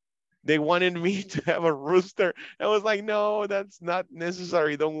 They wanted me to have a rooster. I was like, no, that's not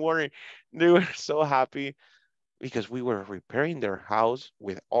necessary. Don't worry. They were so happy because we were repairing their house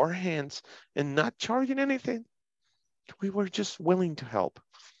with our hands and not charging anything. We were just willing to help.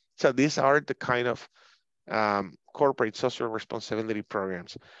 So these are the kind of corporate social responsibility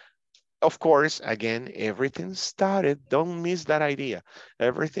programs. Of course, again, everything started, don't miss that idea.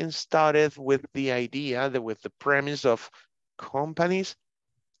 Everything started with the idea, with the premise of companies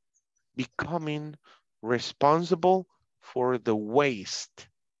becoming responsible for the waste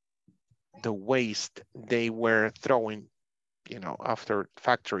they were throwing, you know, after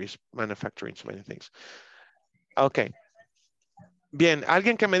factories manufacturing so many things. Okay. Bien,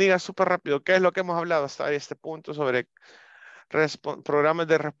 alguien que me diga súper rápido qué es lo que hemos hablado hasta este punto sobre programas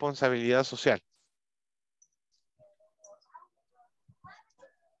de responsabilidad social.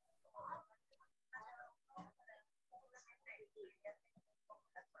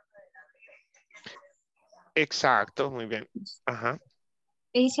 Exacto, muy bien. Ajá.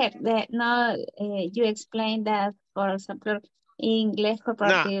 Teacher, you explained that, for example, Inglés No,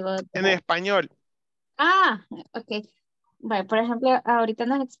 Corporativo. en español. Ok. Bueno, por ejemplo, ahorita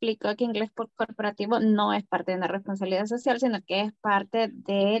nos explicó que Inglés Corporativo no es parte de una responsabilidad social, sino que es parte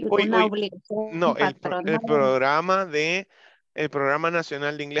de una obligación No, patronal. el programa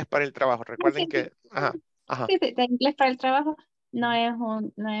nacional de inglés para el trabajo. Recuerden que, ajá. Sí, de inglés para el trabajo no es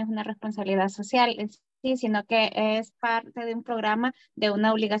una responsabilidad social, sí, sino que es parte de un programa de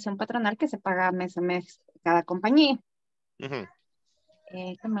una obligación patronal que se paga mes a mes cada compañía. Ujú.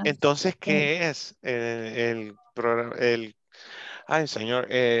 ¿Qué más? Entonces, ¿qué es ay, señor,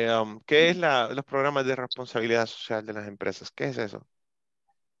 ¿qué es los programas de responsabilidad social de las empresas? ¿Qué es eso?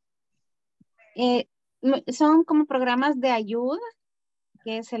 Son como programas de ayuda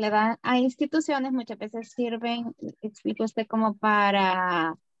que se le dan a instituciones, muchas veces sirven, explico usted, como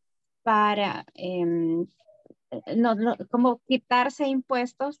para como quitarse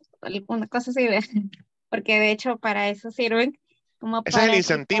impuestos, una cosa así, porque de hecho para eso sirven, como Ese es el para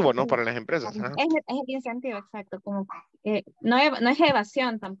incentivo, ¿no? quitarse. Para las empresas. Ajá. Es el incentivo, exacto, como no es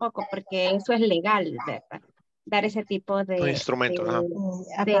evasión tampoco, porque eso es legal, ¿verdad? Dar ese tipo Un de instrumento. Ajá.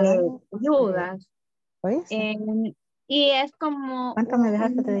 ayudas. ¿Oíste? Y es como ¿Cuánto me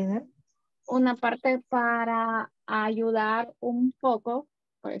dejaste de dinero? una parte para ayudar un poco,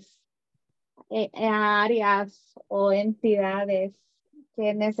 pues, a áreas o entidades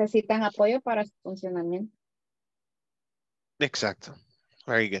que necesitan apoyo para su funcionamiento. Exacto.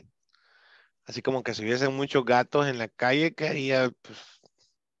 Very good. Así como que si hubiesen muchos gatos en la calle, que haría, pues,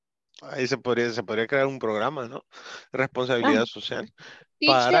 ahí se podría crear un programa, ¿no? Responsabilidad social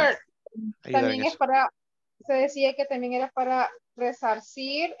para Teacher, ayudar en también es eso. para, se decía que también era para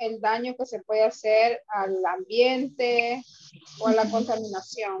resarcir el daño que se puede hacer al ambiente o a la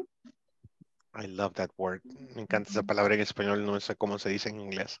contaminación. I love that word. Me encanta esa palabra en español, no sé cómo se dice en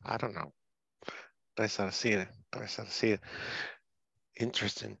inglés. I don't know. Resarcir.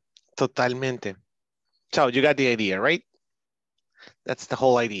 Interesting. Totalmente. So you got the idea, right? That's the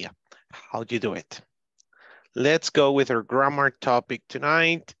whole idea. How do you do it? Let's go with our grammar topic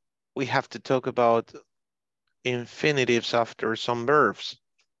tonight. We have to talk about infinitives after some verbs.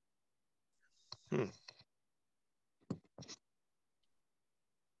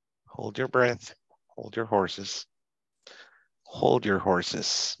 Hold your breath. Hold your horses. Hold your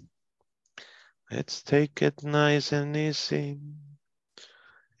horses. Let's take it nice and easy.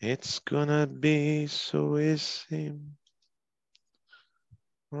 It's gonna be so easy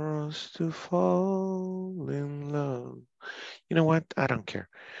for us to fall in love. You know what? I don't care.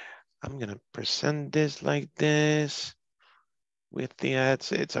 I'm gonna present this like this with the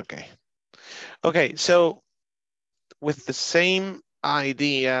ads. It's okay. Okay, so with the same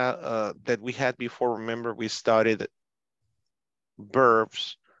idea that we had before, remember we started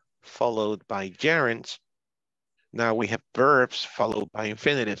verbs followed by gerunds. Now we have verbs followed by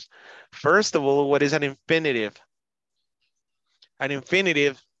infinitives. First of all, what is an infinitive? An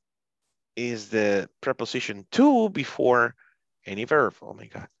infinitive is the preposition to before any verb. Oh my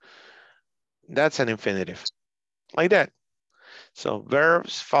God. That's an infinitive, like that. So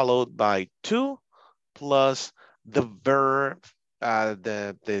verbs followed by to plus the verb, how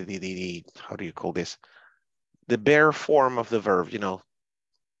do you call this? The bare form of the verb, you know,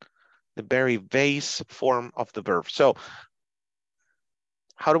 the very base form of the verb. So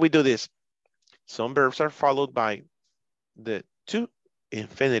how do we do this? Some verbs are followed by the to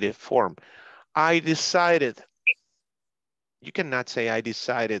infinitive form. I decided. You cannot say I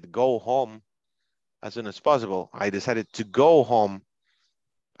decided go home as soon as possible. I decided to go home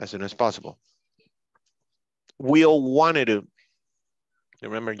as soon as possible. We all wanted to,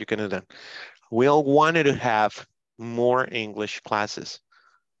 remember you can do that. We all wanted to have more English classes.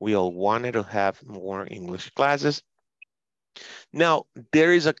 We all wanted to have more English classes. Now,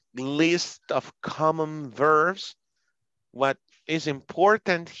 there is a list of common verbs. What is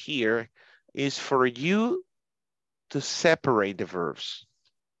important here is for you to separate the verbs.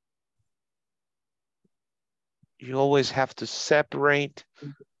 You always have to separate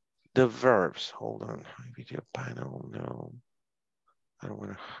the verbs. Hold on, video panel, no. I don't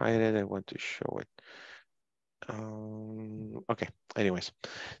want to hide it, I want to show it. Okay, anyways.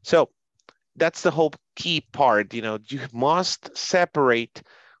 So that's the whole key part, you know, you must separate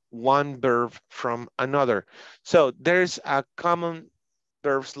one verb from another. So there's a common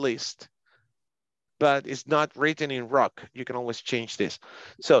verbs list, but it's not written in rock. You can always change this.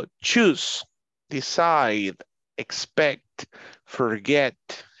 So choose, decide, expect, forget,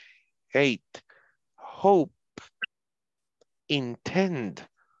 hate, hope, intend,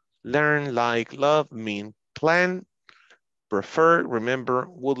 learn, like, love, mean, plan, prefer, remember,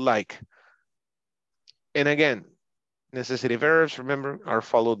 would like. And again, necessity verbs, remember, are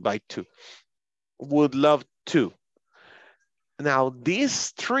followed by to. Would love to. Now,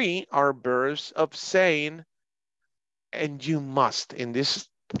 these three are verbs of saying, and you must. In these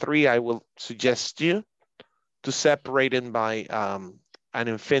three, I will suggest you to separate them by an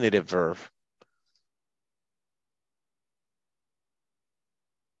infinitive verb.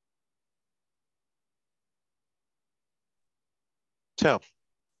 So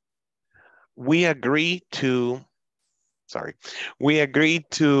we agree to, we agreed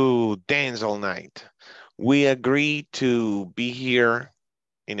to dance all night. We agreed to be here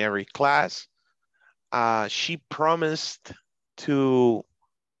in every class. She promised to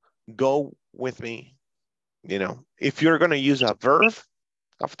go with me. You know, if you're going to use a verb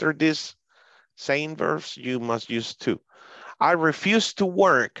after this saying verbs, you must use to. I refuse to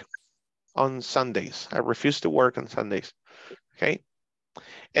work on Sundays. I refuse to work on Sundays. Okay.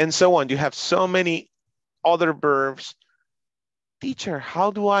 And so on. You have so many other verbs. Teacher,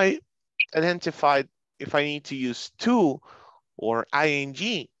 how do I identify if I need to use to or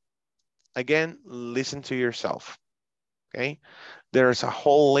ing? Again, listen to yourself. Okay. There's a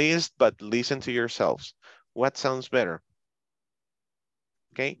whole list, but listen to yourselves. What sounds better?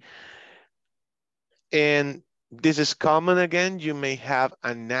 Okay. And this is common again. You may have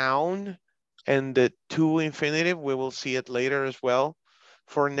a noun and the to infinitive. We will see it later as well.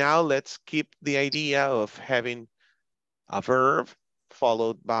 For now, let's keep the idea of having a verb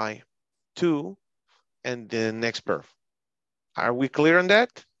followed by to and the next verb. Are we clear on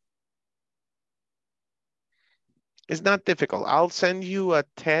that? It's not difficult. I'll send you a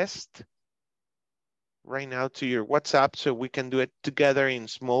test right now to your WhatsApp so we can do it together in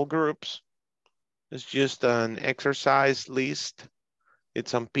small groups. It's just an exercise list.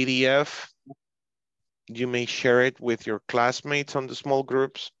 It's on PDF. You may share it with your classmates on the small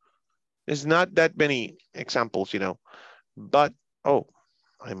groups. It's not that many examples, you know, but, oh,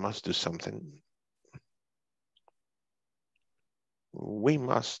 I must do something. We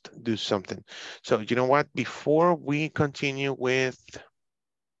must do something. So you know what, before we continue with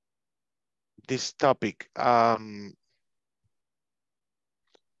this topic,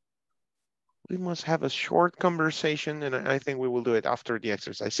 we must have a short conversation, and I think we will do it after the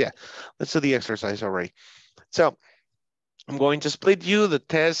exercise. Yeah, let's do the exercise already. So I'm going to split you. The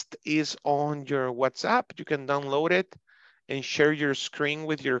test is on your WhatsApp. You can download it and share your screen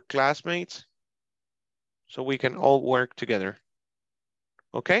with your classmates so we can all work together.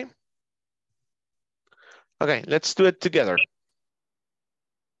 Okay? Okay, let's do it together.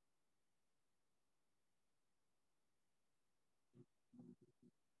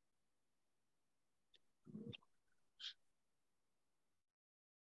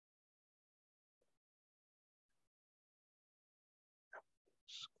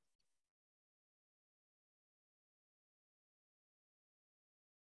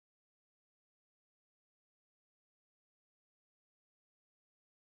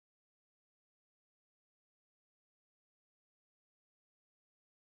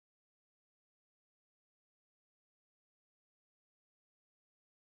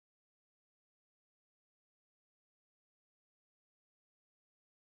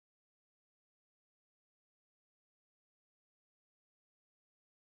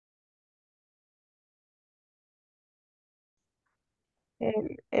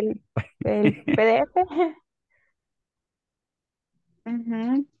 El PDF.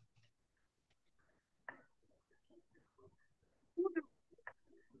 Ujú.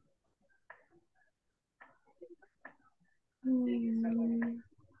 Mm.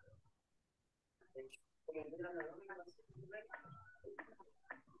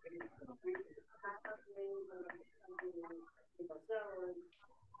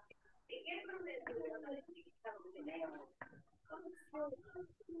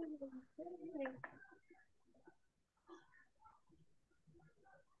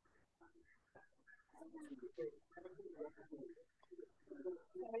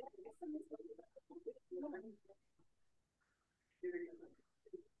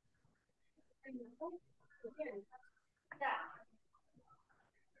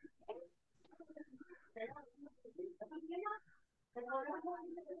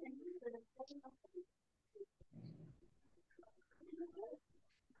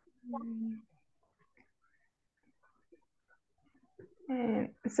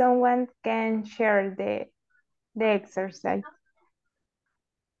 Someone can share the exercise.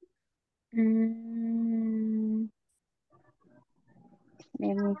 Let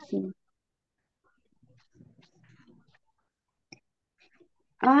me see.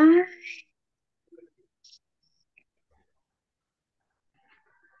 Ah,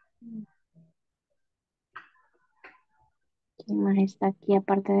 ¿quién más está aquí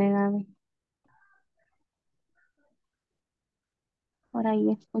aparte de Gaby? Por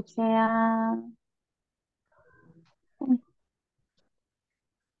ahí escuché a uy,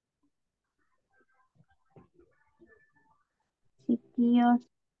 chiquillos.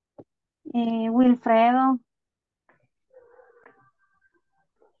 Wilfredo,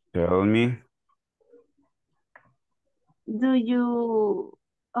 Tell me. do you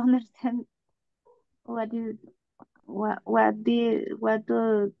understand what is what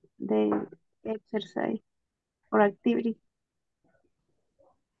do the exercise or activity?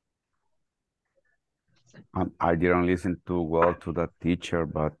 I didn't listen too well to the teacher,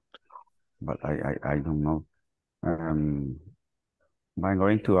 but I don't know. I'm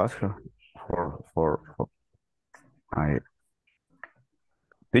going to ask her for I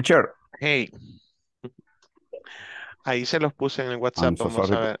teacher. Hey, ahí se los puse en el WhatsApp. I'm so Vamos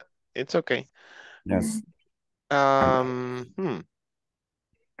sorry. a ver. It's okay. Yes.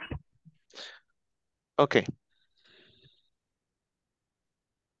 Okay.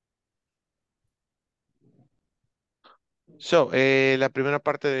 So, la primera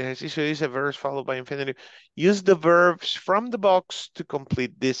parte del ejercicio dice verbs followed by infinitive. Use the verbs from the box to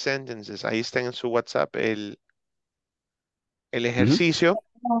complete these sentences. Ahí está en su WhatsApp el ejercicio.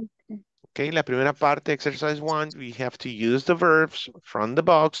 Okay, la primera parte, exercise 1, we have to use the verbs from the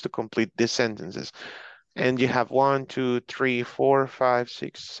box to complete these sentences. And you have 1, 2, 3, 4, 5,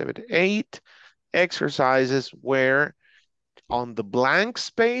 6, 7, 8 exercises where on the blank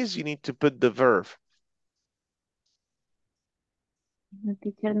space you need to put the verb. No,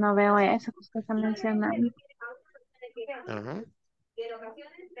 teacher, no veo eso que usted está mencionando.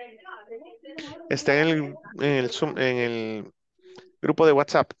 Está en el Zoom, en el grupo de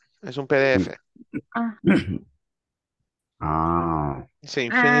WhatsApp. Es un PDF. Dice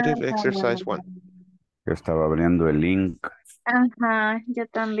infinitive exercise 1. Yo estaba abriendo el link. Ajá, yo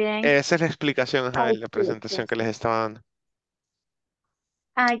también. Esa es la explicación, ajá, Ay, de la sí, presentación que les estaba dando.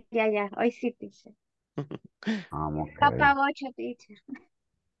 Ay, ya, hoy sí, teacher. Capa 8, teacher.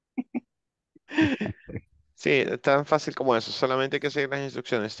 Sí, tan fácil como eso. Solamente hay que seguir las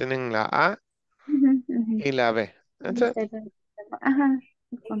instrucciones. Tienen la A y la B. That's it. Ajá.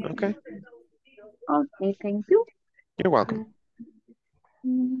 Okay. Okay, thank you. You're welcome.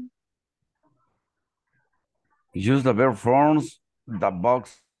 Use the verb forms, the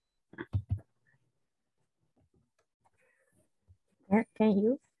box. Can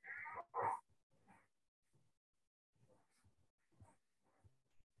you?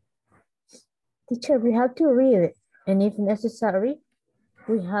 Teacher, we have to read it, and if necessary,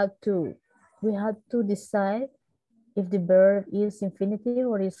 we have to decide if the verb is infinitive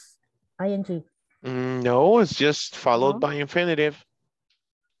or is ing. No, it's just followed by infinitive.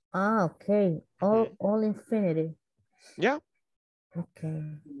 Ah, okay. All infinitive. Yeah. Okay.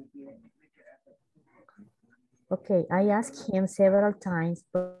 Okay, I asked him several times,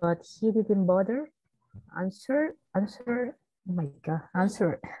 but he didn't bother. Answer. Oh my God,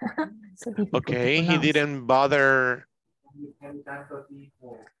 answer. So Okay, he didn't bother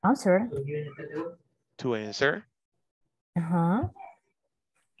answer. To answer.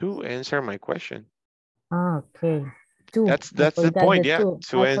 To answer my question. Okay. Two. That's the point, yeah.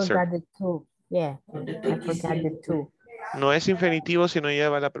 To I answer. forgot the two. Yeah, I forgot the two. No es infinitivo si no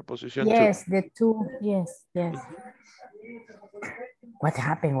lleva la preposición to. Yes, the two. Yes. What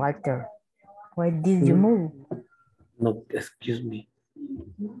happened, Walter? Why did you move? No, excuse me.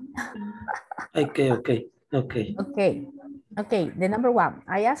 Okay. The number one.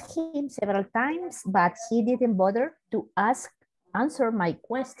 I asked him several times, but he didn't bother to answer my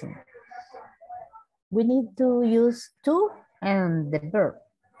question. We need to use to and the verb.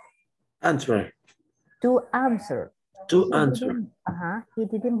 Answer. To answer. To answer. He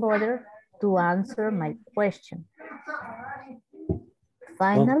didn't bother to answer my question.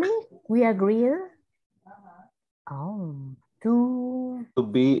 Finally, we agreed to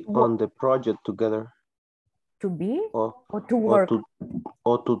be on the project together. To be or to work.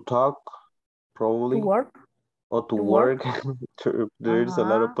 Or to talk, probably. To work. Or to work. There's a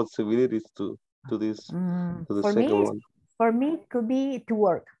lot of possibilities to this, to the for second me, one. For me, it could be to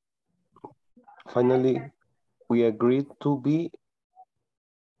work. Finally, we agreed to be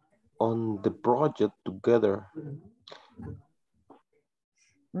on the project together.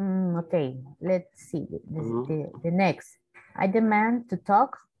 Okay, let's see the next. I demand to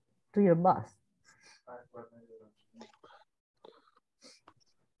talk to your boss.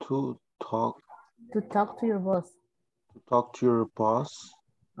 To talk. To talk to your boss. To talk to your boss.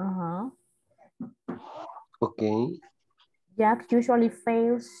 Okay. Jack usually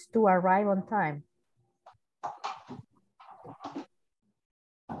fails to arrive on time.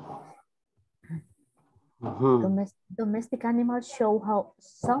 Domestic animals show how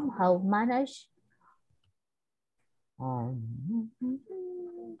somehow manage.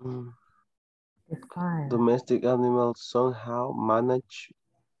 Domestic animals somehow manage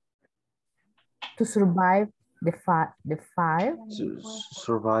to survive the fire. To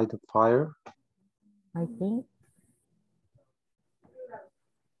survive the fire. I think.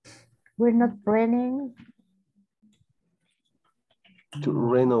 We're not planning to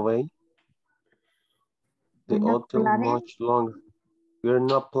renovate the hotel much longer. We're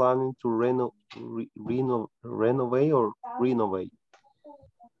not planning to renovate or renovate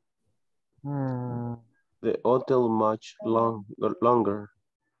the hotel much longer.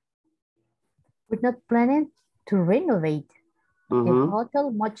 We're not planning to renovate the hotel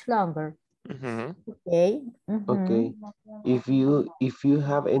much longer. Okay. Okay. If you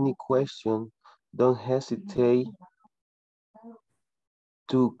have any question, don't hesitate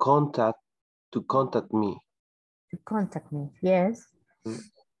to contact me. To contact me, yes.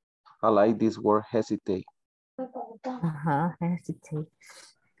 I like this word, hesitate. Hesitate.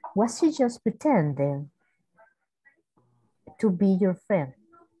 Was she just pretending to be your friend?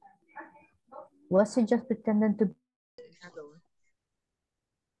 Was she just pretending to?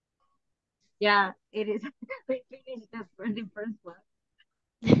 Yeah, it is. We finished the first one.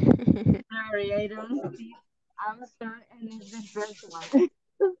 Sorry, I don't see answer, and it's the first one.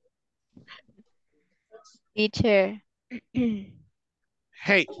 Teacher.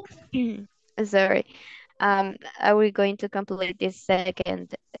 Hey. Sorry. Are we going to complete this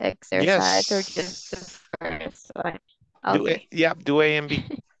second exercise or just the Yes. first one? Okay. Do A and B.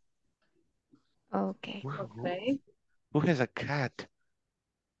 Okay. Okay. Who has a cat?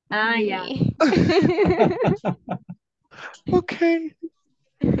 Yeah. Okay.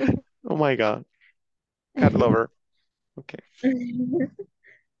 Oh my God. Cat lover. Okay.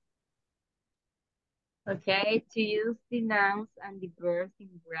 Okay, to use the nouns and the verbs in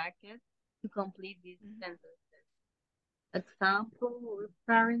brackets to complete these sentences. Example, our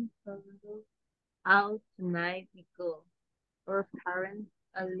parents allow out tonight we go. Our parents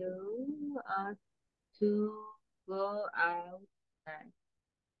allow us to go out tonight.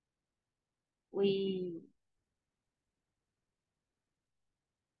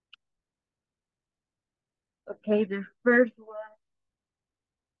 Okay, the first one,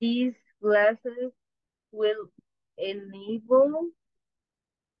 these glasses will enable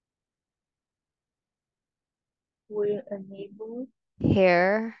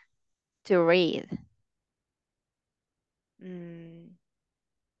Here to read.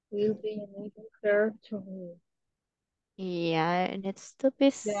 Will be enable her to read. Yeah, it needs to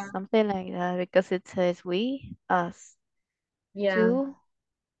be something like that because it says we, us. Yeah. To,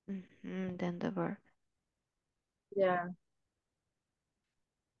 then the verb. Yeah.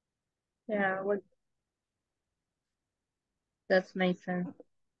 Yeah, that makes sense.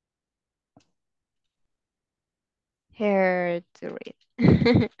 Here to read.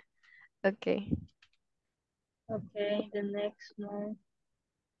 Okay. Okay, the next one.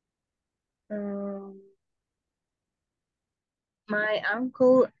 My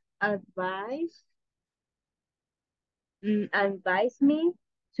uncle advised me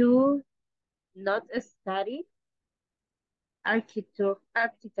to not study architecture.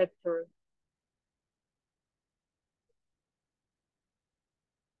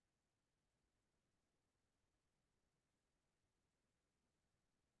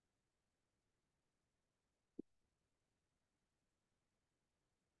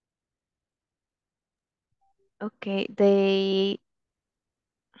 Okay,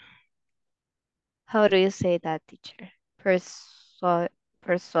 how do you say that, teacher? Persuaded.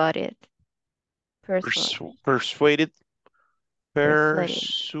 Persuaded.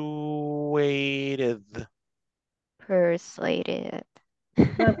 Persuaded.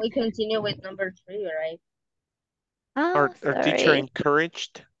 But we continue with number 3, right? Our teacher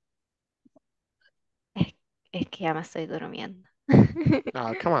encouraged. Es que ya me estoy durmiendo.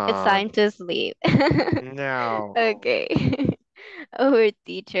 Oh, come on. It's time to sleep. No. Okay. Our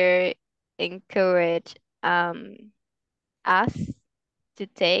teacher encouraged us to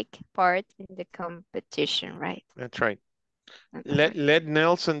take part in the competition, right? That's right. Okay. Let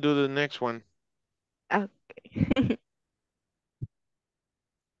Nelson do the next one. Okay.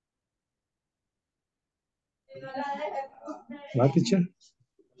 What, teacher?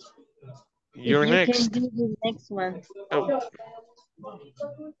 You're You can next. do the next one. Oh.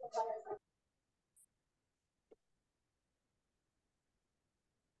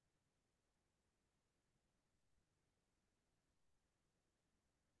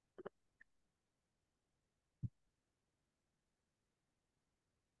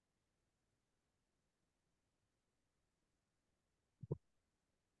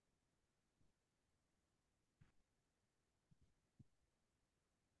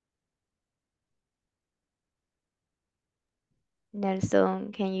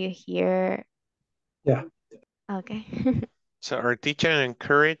 Nelson, can you hear? Yeah. Okay. So our teacher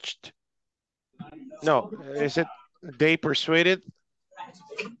encouraged. No, is it they persuaded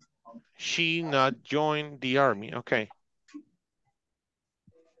she not join the army? Okay.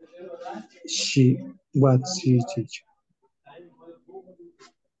 What she teach?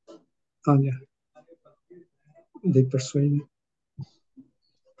 Oh yeah. They persuaded.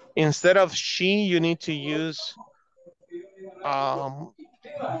 Instead of she, you need to use a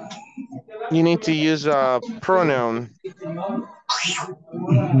pronoun.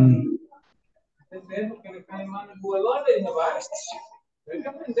 Mhm.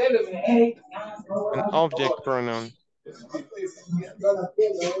 An object pronoun.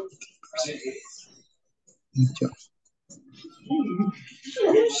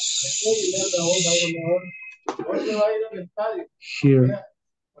 Here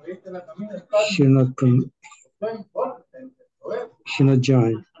not here not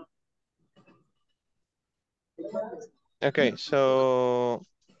join. Okay, so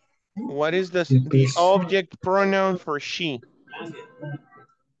what is the object pronoun for she?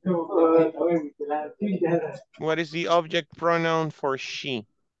 What is the object pronoun for she?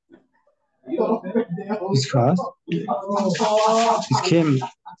 It's fast. It's Kim.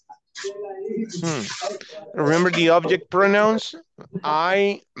 Remember the object pronouns?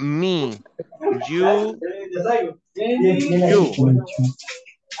 I, me, you, you, he,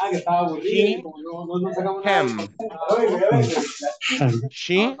 him,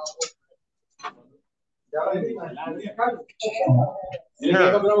 she,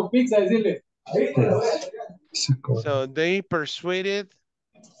 her. So they persuaded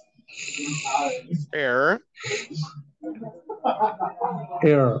her.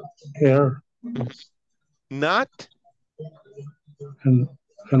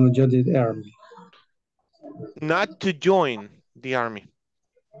 Not to join the army.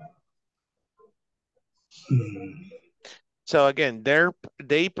 So again,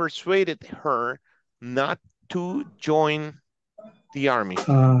 they persuaded her not to join the army.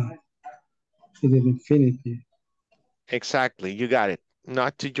 It is infinity. Exactly, you got it.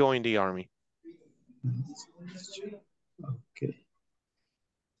 Not to join the army. Okay.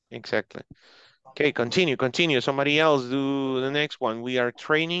 Exactly. Okay, continue. Somebody else do the next one. We are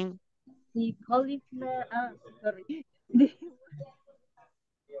training. The policeman, sorry.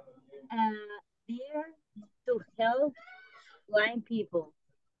 There to help blind people.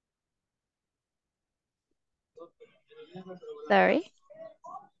 Sorry?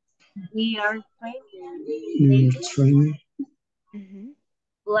 We are training. Training.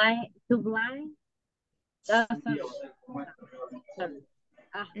 Blind. Sorry.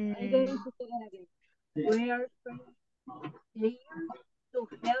 I'm going to say it again. We are training there to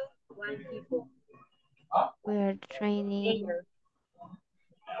help blind people. We are training.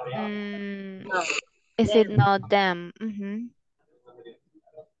 No, Is it not them?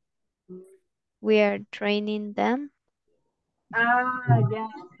 We are training them. Yeah, sorry.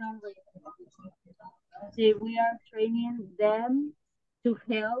 See, we are training them to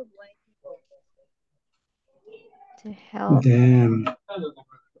help white people. To help them.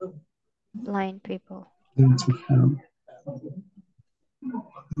 blind people. Them to help.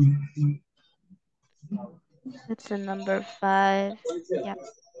 That's the number 5. Yeah.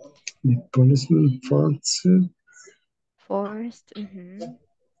 The policeman forced. Forced. The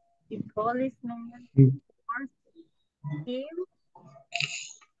policeman forced him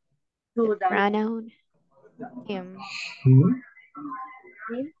to the pronoun him.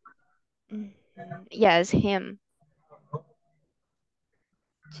 Yes, him.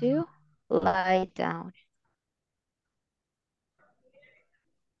 To lie down.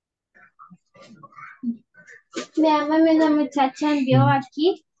 Vean, mami, una muchacha envió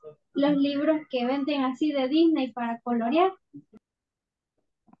aquí los libros que venden así de Disney para colorear.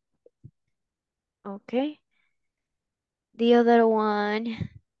 Okay. The other one,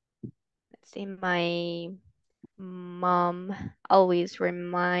 let's see, my mom always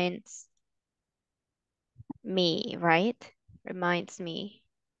reminds me, right? Reminds me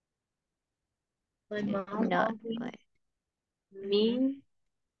My to mom not always like. mean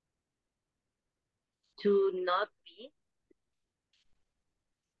to not be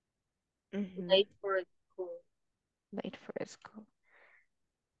late for school. Late for school.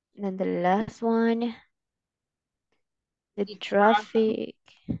 And then the last one, the The traffic.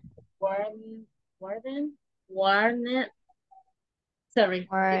 Warden, sorry. The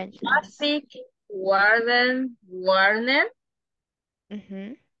Wardens. traffic warden,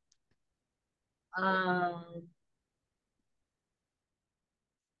 um,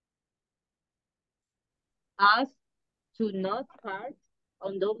 us to not park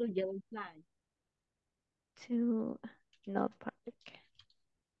on double yellow flag. To not park.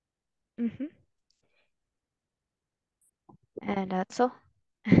 And that's all.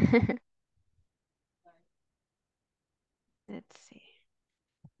 Let's see.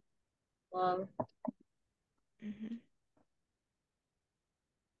 Well,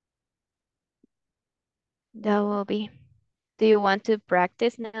 That will be. Do you want to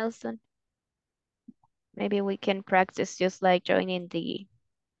practice, Nelson? Maybe we can practice just like joining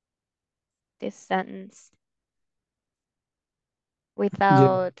this sentence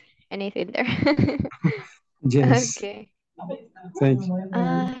without anything there. Yes. Okay. Thank you.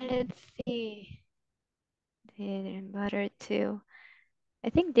 Let's see. Didn't bother to. I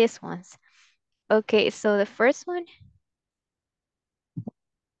think this one's. Okay, so the first one.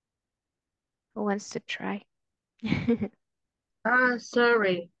 Who wants to try?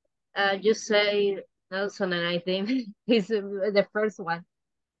 sorry. You say Nelson, and I think he's the first one.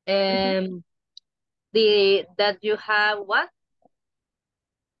 That you have what?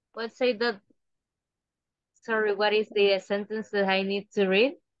 Let's say that. Sorry, what is the sentence that I need to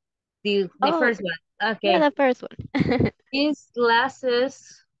read? The first one. Okay. Yeah, the first one. These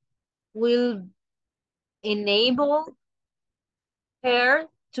glasses will enable her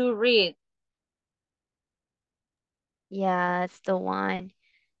to read. Yeah, it's the one.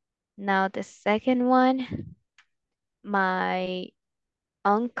 Now the second one, my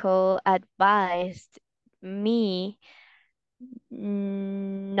uncle advised me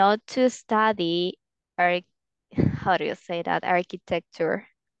not to study how do you say that? Architecture.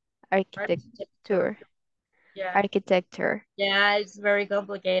 Yeah. Architecture. Yeah, it's very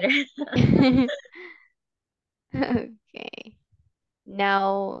complicated. Okay.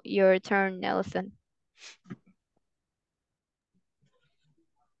 Now your turn, Nelson.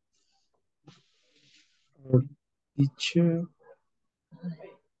 Our teacher,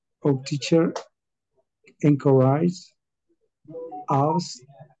 teacher encouraged us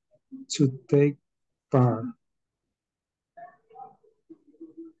to take part.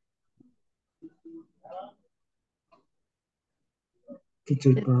 To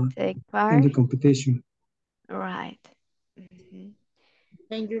take part in the competition. Right. Can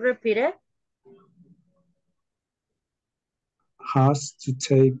you repeat it? Has to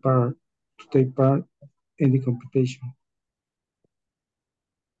take part in the competition.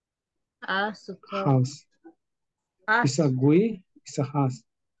 Has. It's a we, it's a has.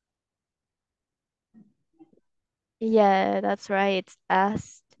 Yeah, that's right. It's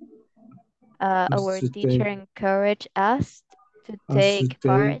asked. Our teacher encouraged us to take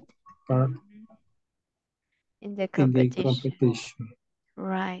part in the competition.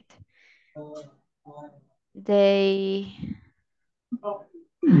 Right. They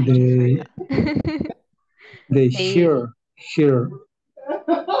hear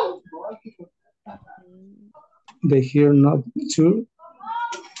they hear not to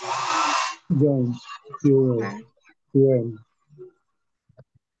join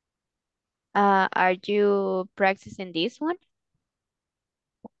are you practicing this one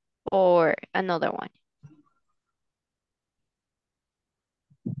or another one?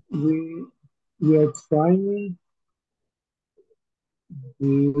 We are trying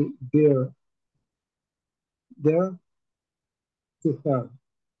there to her.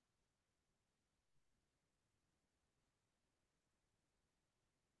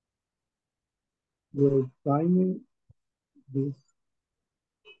 We're trying this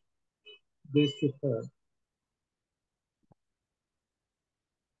to her.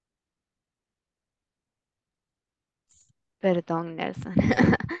 Perdón, Nelson.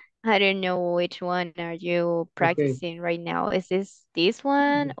 I don't know which one are you practicing right now. Is this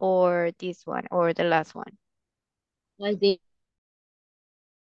one or the last one? I think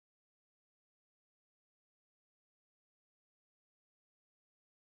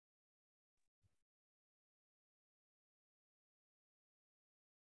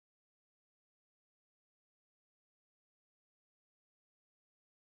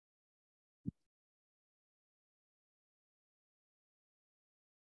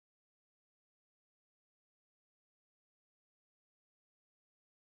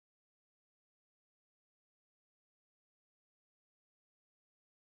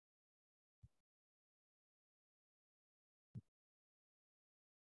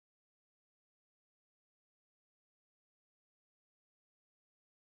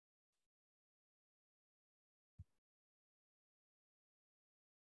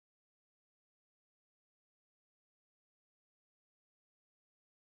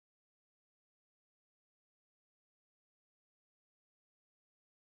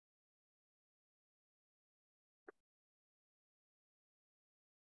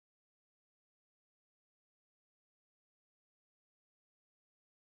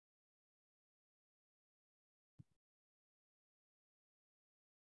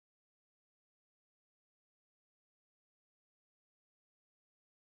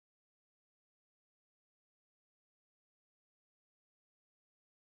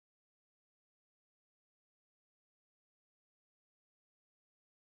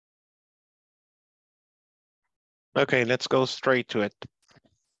Okay, let's go straight to it.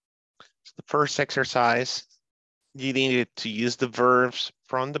 So the first exercise, you needed to use the verbs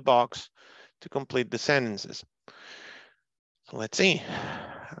from the box to complete the sentences. So let's see.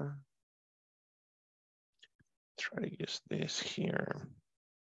 Try to use this here.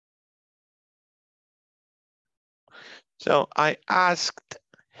 So I asked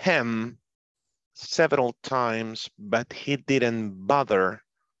him several times, but he didn't bother.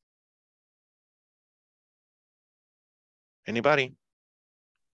 Anybody?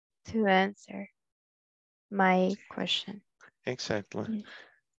 To answer my question. Exactly.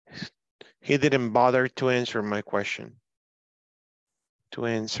 He didn't bother to answer my question. To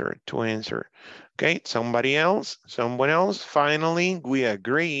answer. Okay, somebody else, someone else. Finally, we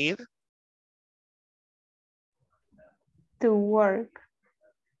agreed. To work.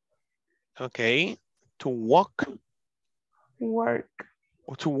 Okay, to walk. Work.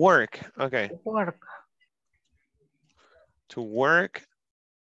 Or to work, okay. Work. To work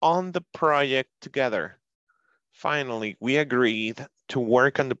on the project together. Finally, we agreed to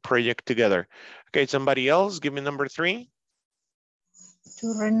work on the project together. Okay, somebody else, give me number 3.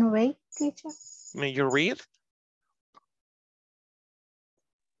 To renovate, teacher. May you read?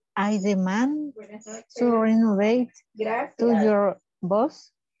 I demand to renovate to your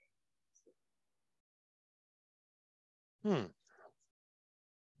boss.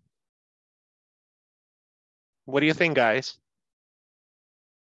 What do you think, guys?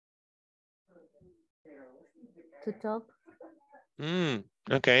 To talk.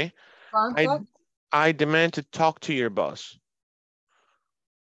 Okay. Contact. I demand to talk to your boss.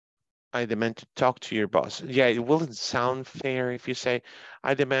 I demand to talk to your boss. Yeah, it wouldn't sound fair if you say,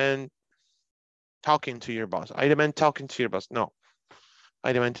 I demand talking to your boss. I demand talking to your boss. No,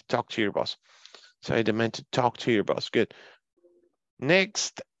 I demand to talk to your boss. So I demand to talk to your boss. Good.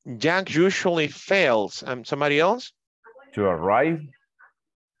 Next, Jack usually fails. Somebody else? To arrive.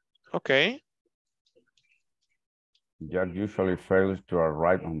 Okay. Jack usually fails to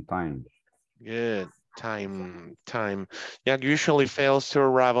arrive on time. Good. Time. Jack usually fails to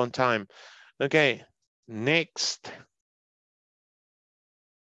arrive on time. Okay. Next.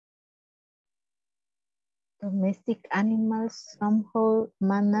 Domestic animals somehow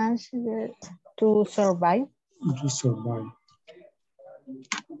manage to survive. To survive.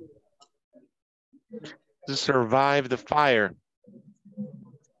 To survive the fire.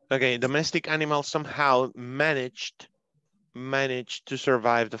 Okay, domestic animals somehow managed to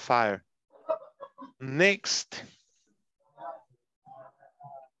survive the fire. Next.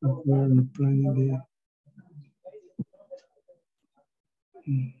 We're not planning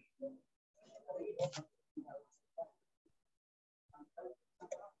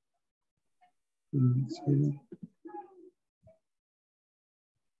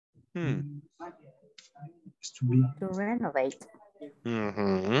To renovate.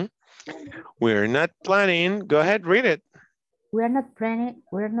 We're not planning. Go ahead, read it. We're not planning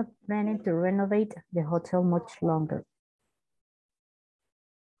to renovate the hotel much longer.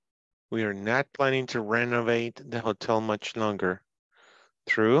 We are not planning to renovate the hotel much longer.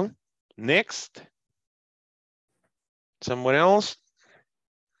 True. Next. Someone else?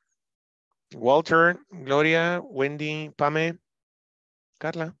 Walter, Gloria, Wendy, Pame,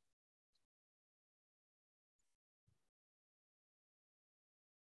 Carla.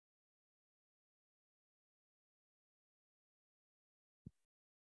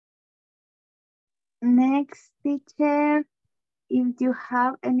 Next, teacher, if you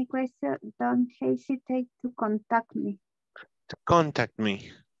have any question, don't hesitate to contact me. To contact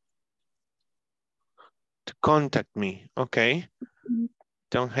me. To contact me. Okay.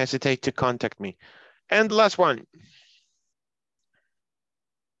 Don't hesitate to contact me. And the last one.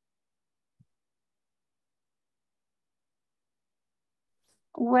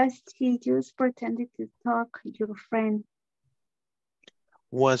 Was he just pretending to talk your friend?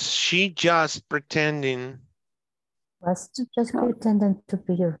 Was she just pretending? Was she just pretending to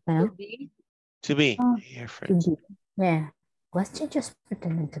be your friend? To be your friend. Yeah. Was she just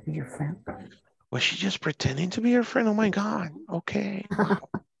pretending to be your friend? Was she just pretending to be your friend? Oh my God. Okay. Wow.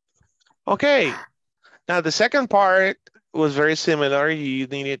 Okay. Now the second part was very similar. You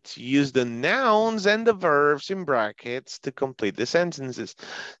needed to use the nouns and the verbs in brackets to complete the sentences.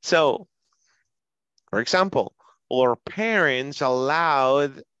 So, for example, our parents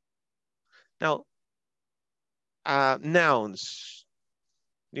allowed, now, nouns.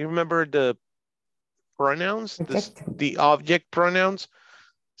 Do you remember the pronouns, the object pronouns?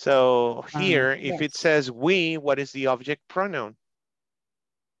 So here, if it says we, what is the object pronoun?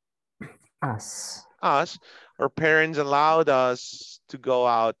 Us. Us. Our parents allowed us to go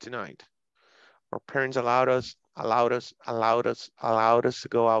out tonight. Our parents allowed us allowed us to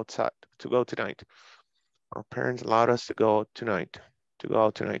go outside, to go tonight. Our parents allowed us to go tonight, to go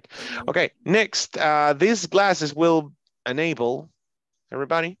out tonight. Okay, next, these glasses will enable,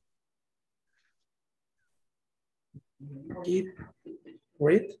 everybody?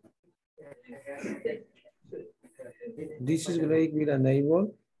 Read. This is great with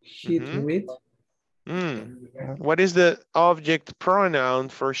enable. Hit read. What is the object pronoun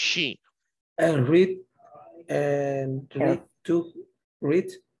for she? And read to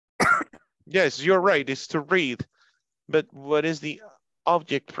read. Yes, you're right, it's to read. But what is the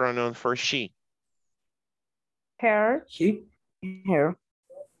object pronoun for she? Her. He. Her.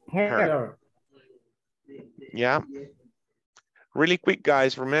 Her. Yeah. Really quick,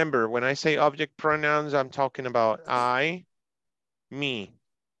 guys, remember, when I say object pronouns, I'm talking about I, me,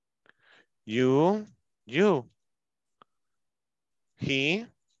 you, he,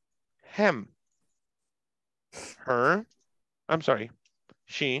 him, her, I'm sorry,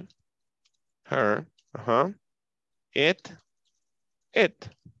 she, her, it.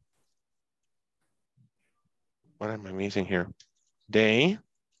 What am I missing here? They,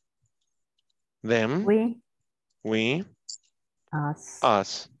 them, we,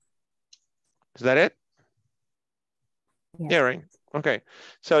 us. Is that it? Yes. Yeah, right. Okay.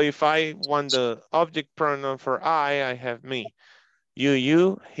 So if I want the object pronoun for I have me.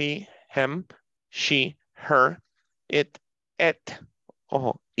 You, he, him, she, her, it,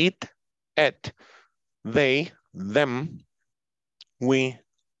 oh, it, they, them, we,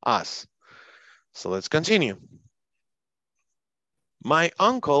 us. So let's continue. My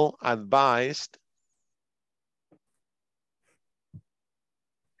uncle advised.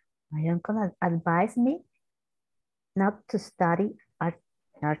 My uncle advised me not to study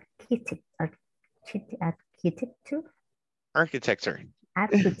architecture. Architecture.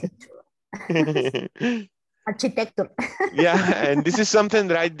 Yeah, and this is something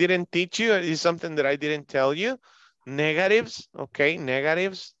that I didn't teach you. It is something that I didn't tell you. Negatives, okay,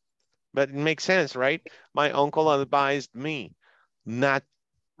 negatives. But it makes sense, right? My uncle advised me not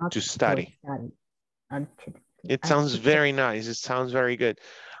to study. It sounds very nice. It sounds very good.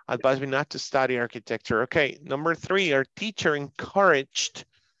 Advised me not to study architecture. Okay, number 3, our teacher encouraged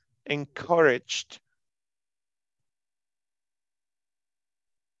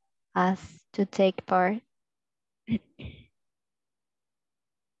us to take part.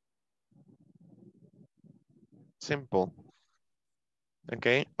 Simple.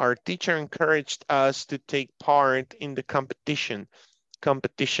 Okay, our teacher encouraged us to take part in the competition.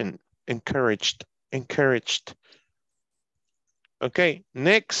 Encouraged. Okay,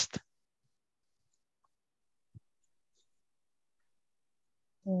 next.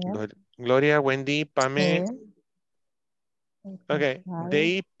 Yeah. Gloria, Wendy, Pame. Okay,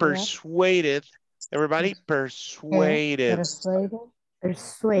 they persuaded, everybody, persuaded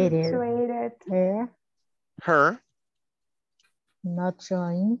her not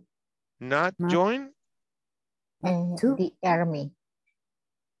join the army.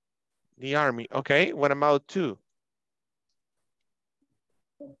 The army. Okay, what about to?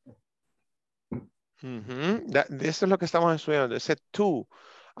 Esto es lo que estamos estudiando, ese to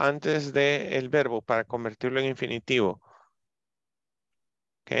antes de el verbo para convertirlo en infinitivo.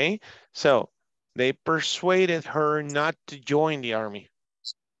 Okay, so they persuaded her not to join the army.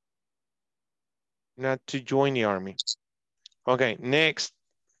 Not to join the army. Okay, next.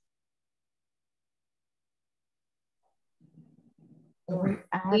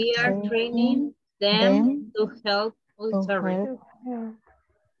 We are training them to help. Oh, sorry.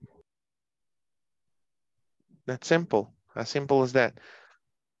 That's simple. As simple as that.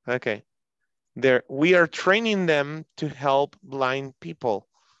 Okay. We are training them to help blind people.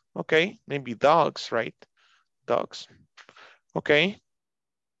 Okay, maybe dogs, right? Dogs. Okay.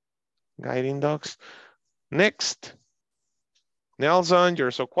 Guiding dogs. Next. Nelson,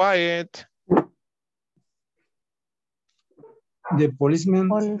 you're so quiet. The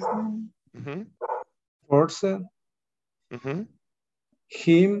policeman forced him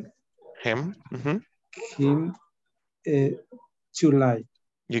to lie.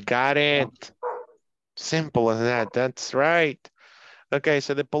 You got it. Simple as that. That's right. Okay,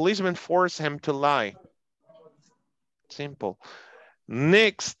 so the policeman forced him to lie. Simple.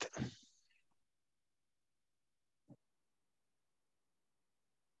 Next.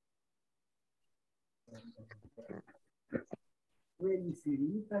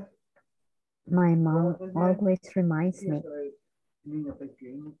 My mom always reminds me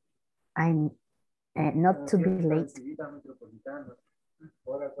I'm not to be late.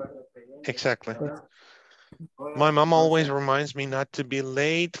 Exactly. My mom always reminds me not to be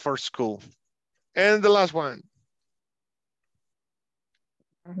late for school. And the last one.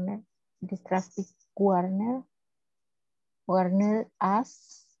 Warner, this traffic Warner, Warner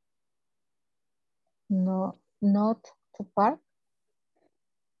as no, not to park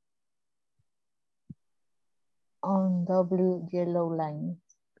on double yellow line.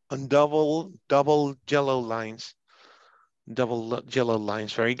 On double yellow lines. Double yellow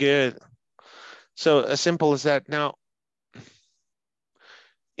lines. Very good. So as simple as that. Now,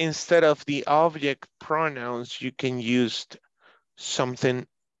 instead of the object pronouns, you can use something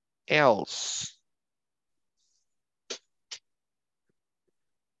else.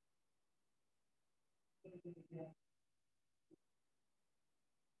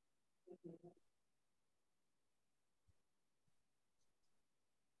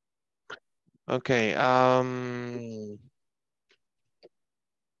 Okay.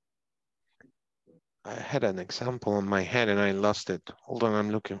 I had an example in my head and I lost it. Hold on,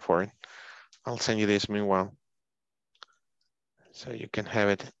 I'm looking for it. I'll send you this meanwhile, so you can have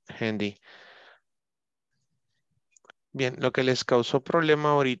it handy. Bien, lo que les causó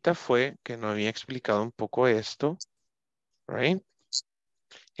problema ahorita fue que no había explicado un poco esto, right?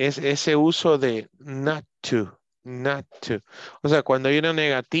 Es ese uso de not to, not to. O sea, cuando hay una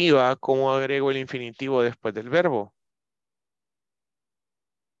negativa, ¿cómo agrego el infinitivo después del verbo?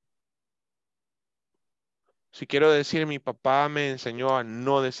 Si quiero decir, mi papá me enseñó a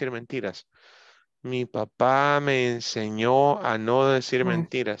no decir mentiras. Mi papá me enseñó a no decir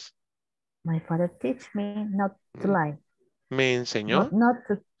mentiras. My father teach me not to lie. ¿Me enseñó? Not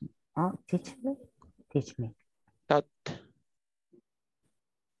to teach me. Teach me. Taught.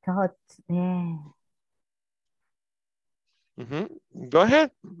 Taught. Yeah. Go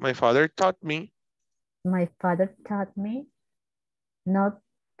ahead. My father taught me. My father taught me not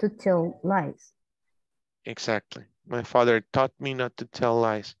to tell lies. Exactly. My father taught me not to tell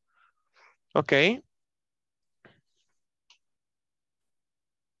lies. Okay.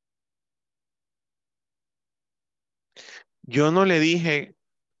 Yo no le dije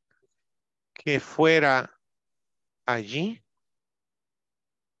que fuera allí.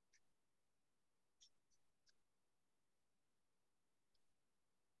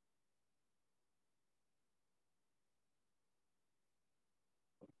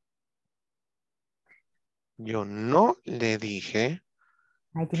 Yo no le dije.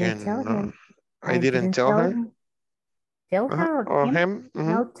 I didn't tell him. I didn't tell her. Tell her or him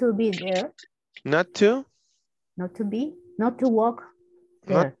not to be there. Not to. Not to be. Not to walk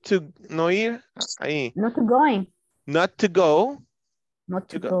there. Not to. No ir ahí. Not to going. Not to go. Not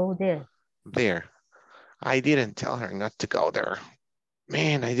to go there. There. I didn't tell her not to go there.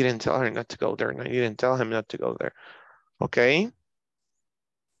 Man, I didn't tell her not to go there. And I didn't tell him not to go there. Okay.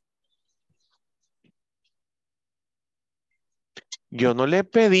 Yo no le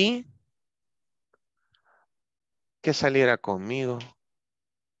pedí que saliera conmigo.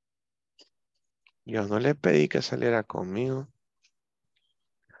 Yo no le pedí que saliera conmigo.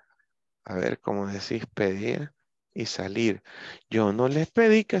 A ver, ¿cómo decís pedir y salir? Yo no le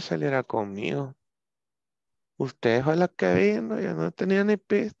pedí que saliera conmigo. Ustedes a la que vino, yo no tenía ni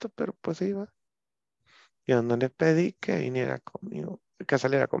pisto, pero pues iba. Yo no le pedí que viniera conmigo, que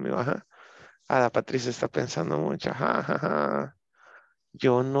saliera conmigo, ajá. La Patricia está pensando mucho, ajá, ajá, ajá.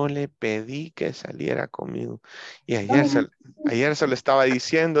 Yo no le pedí que saliera conmigo. Y ayer se lo estaba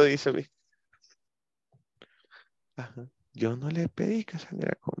diciendo, dice. Ajá. Yo no le pedí que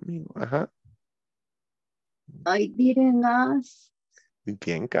saliera conmigo, ajá. I didn't ask.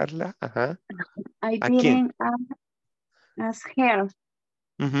 Bien, Carla, ajá. I ¿A quién? didn't ask her.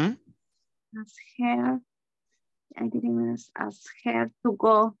 Ujú. Ask her. I didn't ask her to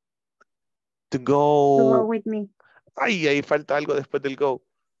go. To go with me. Ay, ahí falta algo después del go.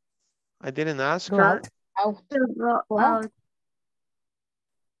 I didn't ask her. Out. To go out.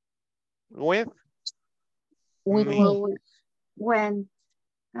 With me. When.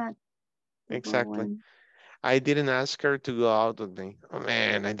 Exactly. When. I didn't ask her to go out with me. Oh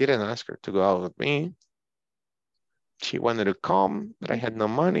man, I didn't ask her to go out with me. She wanted to come, but I had no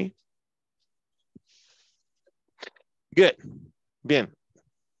money. Good. Bien.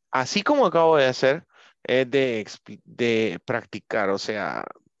 Así como acabo de hacer, es de practicar. O sea,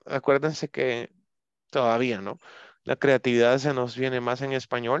 acuérdense que todavía, ¿no? La creatividad se nos viene más en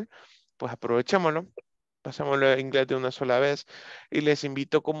español. Pues aprovechémoslo. Pasémoslo a inglés de una sola vez. Y les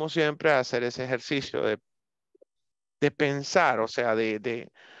invito, como siempre, a hacer ese ejercicio de pensar. O sea,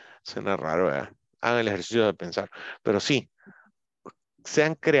 suena raro, ¿verdad? Hagan el ejercicio de pensar. Pero sí,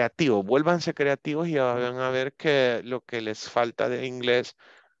 sean creativos, vuélvanse creativos y van a ver que lo que les falta de inglés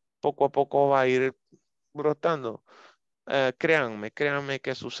poco a poco va a ir brotando. Créanme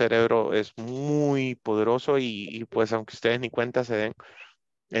que su cerebro es muy poderoso y pues aunque ustedes ni cuenta se den,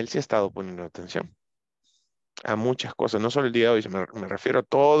 Él sí ha estado poniendo atención a muchas cosas, no solo el día de hoy, me refiero a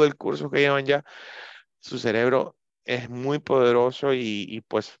todo el curso que llevan ya. Su cerebro es muy poderoso y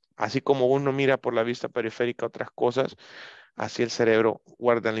pues así como uno mira por la vista periférica otras cosas, así el cerebro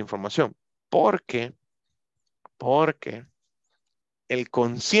guarda la información. Porque el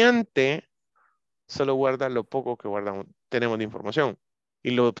consciente solo guarda lo poco que tenemos de información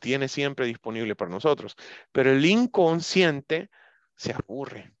y lo tiene siempre disponible para nosotros. Pero el inconsciente se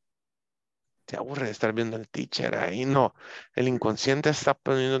aburre. Se aburre de estar viendo al teacher ahí. No, el inconsciente está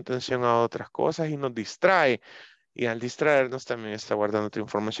poniendo atención a otras cosas y nos distrae. Y al distraernos también está guardando otra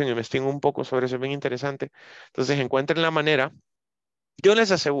información. Investigo un poco sobre eso, es bien interesante. Entonces encuentren la manera. Yo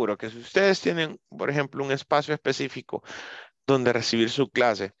les aseguro que si ustedes tienen, por ejemplo, un espacio específico donde recibir su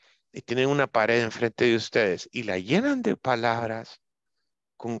clase y tienen una pared enfrente de ustedes y la llenan de palabras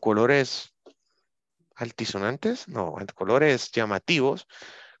con colores altisonantes, no, colores llamativos,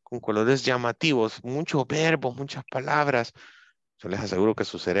 con colores llamativos, muchos verbos, muchas palabras, yo les aseguro que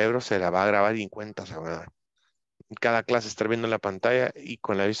su cerebro se la va a grabar y en cuenta se va a dar. Cada clase estar viendo la pantalla y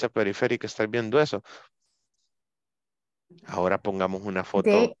con la vista periférica estar viendo eso. Ahora pongamos una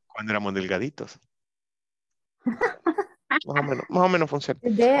foto cuando éramos delgaditos. Más o menos funciona.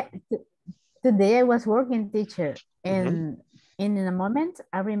 Today I was working, teacher, and in a moment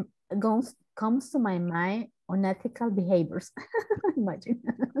comes to my mind unethical behaviors. Imagine.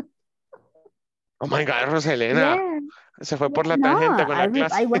 Oh my God, Roselena. Yeah. Se fue por la No, tangente con la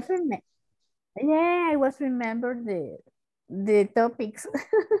clase. I was remember the topics.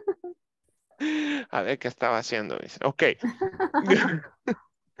 A ver qué estaba haciendo. Ok.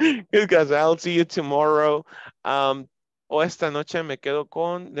 Good guys, I'll see you tomorrow. O esta noche me quedo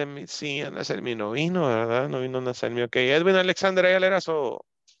con, sí, Ana Selmi no vino, ¿verdad? No vino Ana Selmi. Ok, Edwin Alexander Ayalerazo.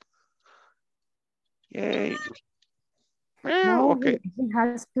 Yay. No, Okay.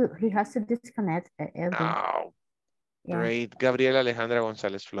 he has to disconnect. Oh, great. Gabriela Alejandra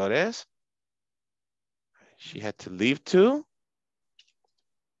González Flores. She had to leave too.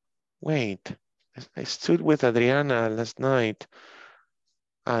 Wait, I stood with Adriana last night.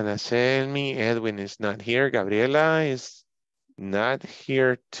 Ana Selmi, Edwin is not here. Gabriela is not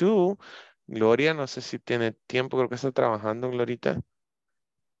here too. Gloria, no sé si tiene tiempo, creo que está trabajando, Glorita.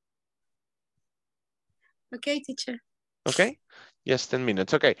 Okay, teacher. Okay, just 10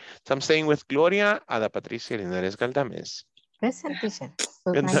 minutes. Okay, so I'm staying with Gloria, Ada Patricia Linares Galdames. Present, teacher.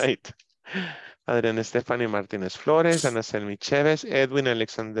 Good night. Adriana Estefania Martínez Flores, Ana Selmi Chévez, Edwin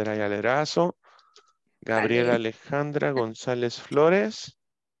Alexander Ayalerazo, Gabriela Alejandra González Flores.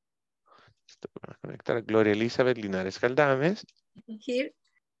 Voy a conectar a Gloria Elizabeth Linares Galdames. Here.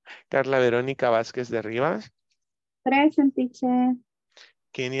 Carla Verónica Vázquez de Rivas. Present, teacher.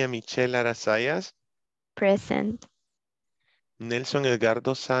 Kenia Michelle Arazayas. Present. Nelson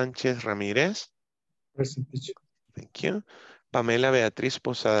Edgardo Sánchez Ramírez. Present, teacher. Thank you. Pamela Beatriz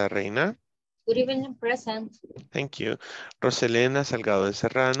Posada Reina. Good evening, present. Thank you. Roselena Salgado de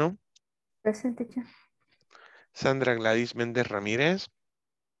Serrano. Present, teacher. Sandra Gladys Méndez Ramírez.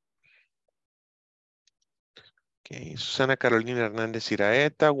 Okay. Susana Carolina Hernández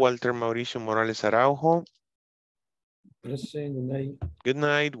Iraeta. Walter Mauricio Morales Araujo. Present, good night. Good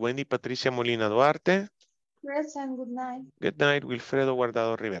night. Wendy Patricia Molina Duarte. Present, good night. Good night. Wilfredo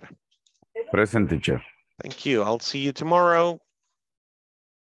Guardado Rivera. Present, teacher. Thank you. I'll see you tomorrow.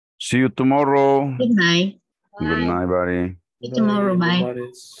 See you tomorrow. Good night. Good night, buddy. See you tomorrow. Bye.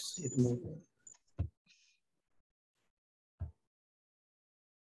 See you tomorrow.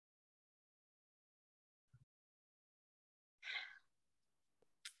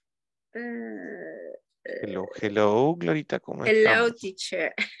 Hello, hello, Glorita, ¿cómo Hello, estamos?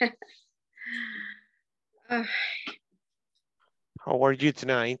 teacher. How are you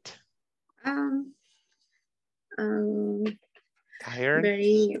tonight? Tired?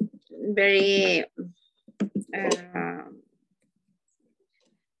 Very,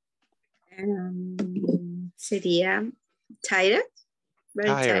 sería tired? Very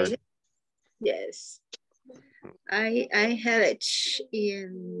tired. Yes. I had it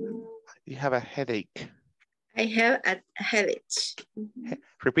in... You have a headache. I have a headache.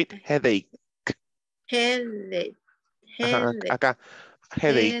 Repeat, headache. Headache. Acá,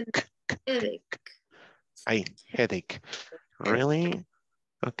 headache. Headache. Ahí, headache. Really?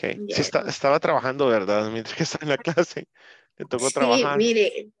 Ok. Sí, Yes. estaba trabajando, ¿verdad? Mientras que estaba en la clase. Le tocó trabajar.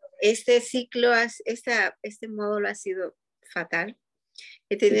 Mire, este ciclo, este módulo ha sido fatal.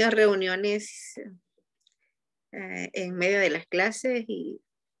 He tenido reuniones en medio de las clases y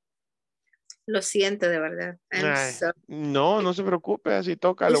lo siento de verdad. No se preocupe, así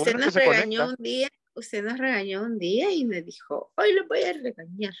toca. Lo Usted bueno es que nos se regañó conecta. un día usted nos regañó un día y me dijo, hoy lo voy a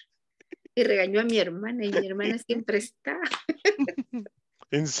regañar. Y regañó a mi hermana y mi hermana siempre está.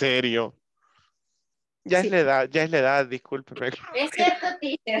 En serio. Sí. Ya es la edad, discúlpeme. Es cierto,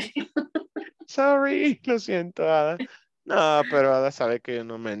 teacher. Sorry, lo siento, Ada. No, pero Ada sabe que yo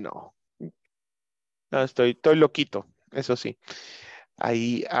no me enojo. No, estoy loquito, eso sí.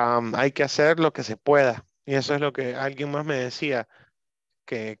 Ahí hay que hacer lo que se pueda. Y eso es lo que alguien más me decía,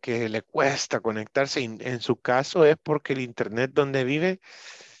 que le cuesta conectarse. Y en su caso es porque el internet donde vive,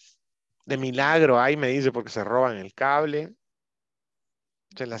 de milagro, ahí me dice, porque se roban el cable,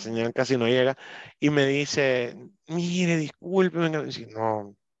 la señal casi no llega. Y me dice, mire, discúlpeme. Y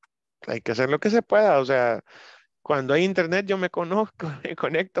no, hay que hacer lo que se pueda. O sea, cuando hay internet yo me conozco, me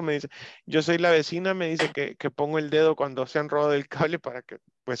conecto, me dice, yo soy la vecina, me dice que pongo el dedo cuando se han robado el cable para que,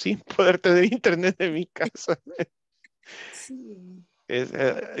 pues sí, poder tener internet en mi casa. Sí. Es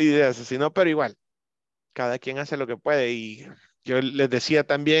ideas así, ¿no? Pero igual, cada quien hace lo que puede y yo les decía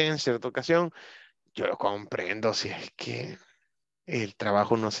también en cierta ocasión, yo lo comprendo si es que el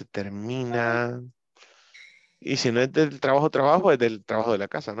trabajo no se termina y si no es del trabajo, es del trabajo de la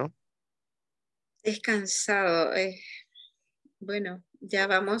casa, ¿no? Es cansado. Bueno, ya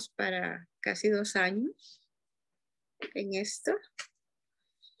vamos para casi 2 años en esto.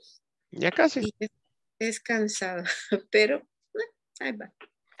 Ya casi. Y es cansado, pero ahí va.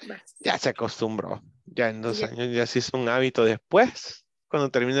 Ya se acostumbró. Ya en 2 Ya. años ya se hizo un hábito después.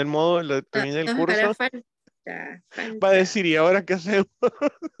 Cuando termine el módulo, termine el Nos curso, hará falta. va a decir, ¿y ahora qué hacemos?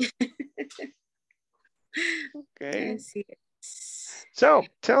 Okay. Así es. So,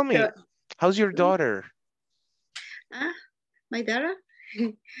 tell me, Pero, how's your daughter? my daughter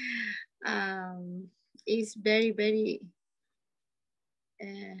is very, very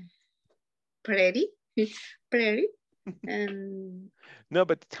pretty. Pretty. And No,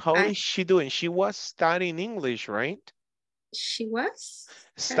 but how is she doing? She was studying English, right? She was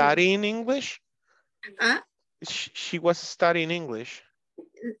studying English? Ah, She was studying English.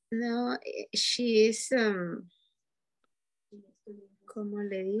 no, she is ¿cómo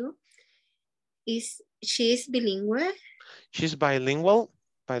le digo? She is bilingüe. She's bilingual?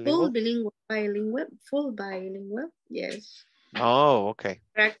 Full bilingual, yes. Oh, okay.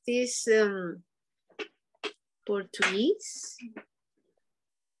 Practice Portuguese.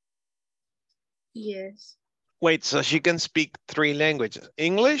 Yes. Wait, so she can speak 3 languages.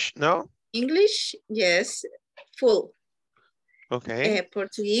 English? No? English, yes, full. Okay.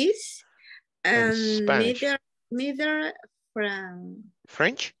 Portuguese And Spanish. Neither from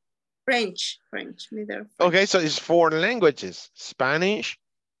French? French, neither French. Okay, so it's 4 languages. Spanish,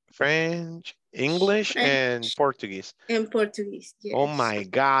 French, English, and Portuguese. And Portuguese, yes. Oh my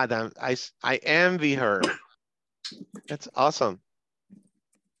God, I envy her. That's awesome.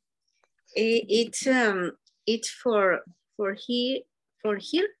 It's for here.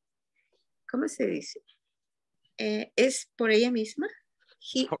 ¿Cómo se dice? Es por ella misma.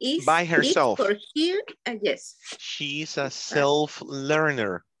 He is by herself. For here, yes. She's a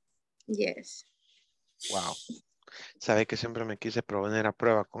self-learner. Yes. Wow. Sabe que siempre me quise poner a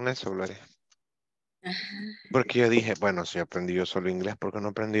prueba con eso, Gloria. Porque yo dije, bueno, si aprendí yo solo inglés, ¿por qué no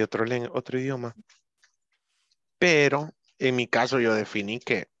aprendí otro idioma? Pero en mi caso yo definí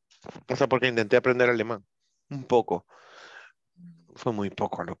que, o sea, porque intenté aprender alemán un poco. Fue muy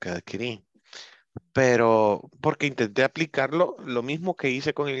poco lo que adquirí. Pero porque intenté aplicarlo, lo mismo que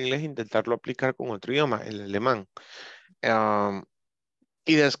hice con el inglés, intentarlo aplicar con otro idioma, el alemán.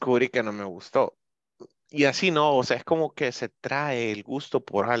 Y descubrí que no me gustó. Y así no, o sea, es como que se trae el gusto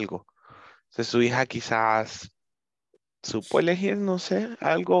por algo. O sea, su hija quizás supo elegir, no sé,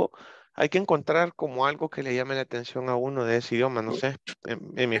 algo, hay que encontrar como algo que le llame la atención a uno de ese idioma, no sé,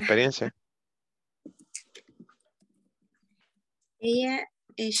 en mi experiencia. Ella,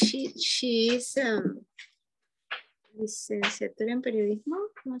 she is licenciatura en periodismo,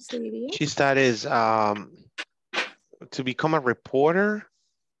 ¿cómo se diría? She studies to become a reporter.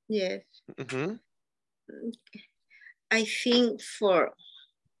 Yes. Mm-hmm. I think for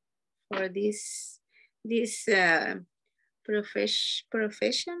this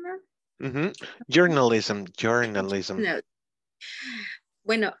professional. Mm-hmm. Journalism. No.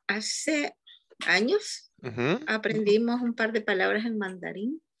 Bueno, hace años aprendimos un par de palabras en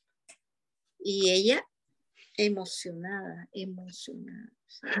mandarín y ella emocionada.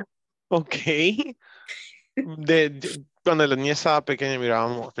 Ok. Cuando la niña estaba pequeña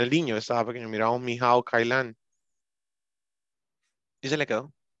mirábamos, el niño estaba pequeño mirábamos Mi Hao Kailan. Y se le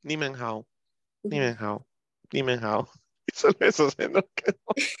quedó. Ni Men Hao. Ni Men Hao. Ni Men Hao. Y solo eso se nos quedó.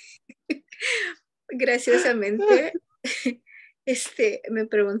 Graciosamente, me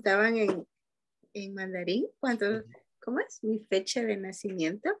preguntaban en mandarín cuando, ¿cómo es? Mi fecha de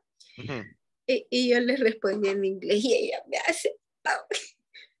nacimiento. Ujú. Y yo le respondí en inglés y ella me hace, oh,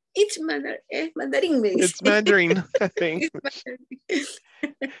 es mandarín, me dice. It's Mandarin, I think. It's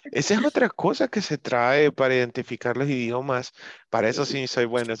mandarín. Esa es otra cosa que se trae para identificar los idiomas. Para eso sí soy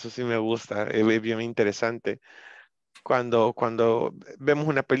bueno, eso sí me gusta, es bien interesante. Cuando vemos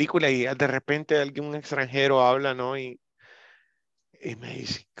una película y de repente alguien, un extranjero habla, ¿no? Y me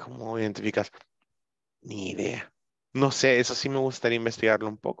dice, ¿cómo identificas? Ni idea. No sé, eso sí me gustaría investigarlo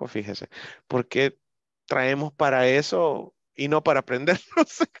un poco, fíjese. ¿Por qué traemos para eso y no para aprender? No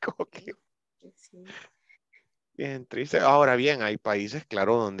sé, como que Sí. bien triste. Ahora bien, hay países,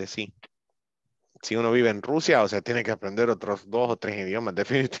 claro, donde sí. Si uno vive en Rusia, o sea, tiene que aprender otros 2 o 3 idiomas,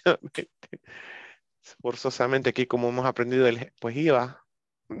 definitivamente. Forzosamente aquí, como hemos aprendido pues iba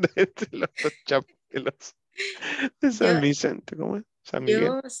de los de Yo, San Vicente, ¿cómo es? San Miguel.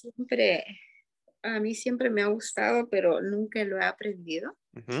 yo siempre, a mí siempre me ha gustado, pero nunca lo he aprendido.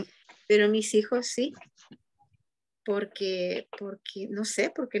 Ujú. Pero mis hijos sí, porque no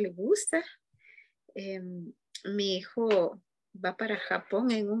sé, porque les gusta. Mi hijo va para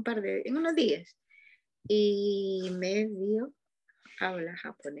Japón en unos días y medio habla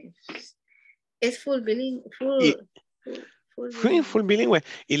japonés. Es full bilingüe, Y full full bilingüe. bilingüe.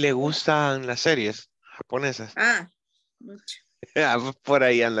 Y le gustan las series japonesas. Ah, mucho. Ah, pues por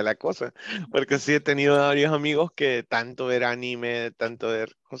ahí anda la cosa. Porque sí he tenido varios amigos que tanto ver anime, tanto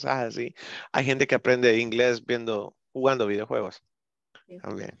ver cosas así. Hay gente que aprende inglés jugando videojuegos Sí.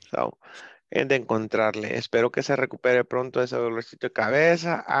 también. So, es de encontrarle. Espero que se recupere pronto ese dolorcito de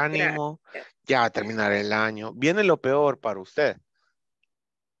cabeza. Ánimo. Gracias. Ya va a terminar el año. Viene lo peor para usted.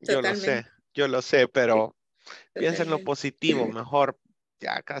 Totalmente, Yo lo sé, pero piensa en lo totalmente. positivo. Mejor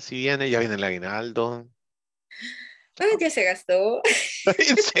ya casi viene, ya viene el aguinaldo. Ay, ya se gastó.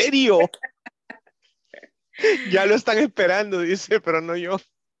 ¿En serio? Ya lo están esperando, dice, pero no yo.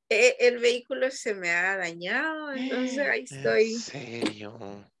 El vehículo se me ha dañado, entonces ahí ¿En estoy.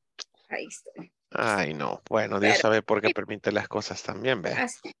 serio? Ahí estoy. Ay, no. Bueno, Dios Pero, sabe por qué permite las cosas también, ve.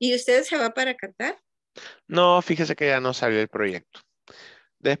 ¿y usted se va para Qatar? No, fíjese que ya no salió el proyecto.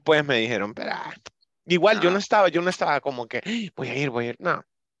 Después me dijeron, pero igual No, yo no estaba como que voy a ir. No,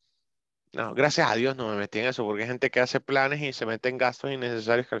 no, gracias a Dios no me metí en eso, porque hay gente que hace planes y se mete en gastos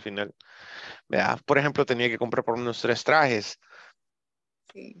innecesarios que al final, vea, por ejemplo, tenía que comprar por unos 3 trajes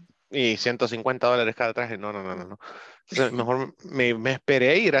sí. y $150 cada traje. No, no, no, no, no. Entonces, mejor me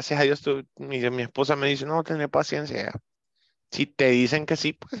esperé y gracias a Dios mi esposa me dice, no, ten paciencia. Ya. Si te dicen que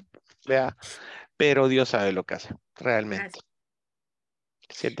sí, pues vea, pero Dios sabe lo que hace, realmente. Así.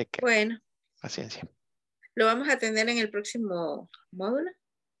 Siente que, Bueno, paciencia. lo vamos a tener en el próximo módulo.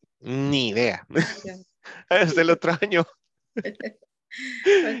 Ni idea. Ya. Hasta el otro año.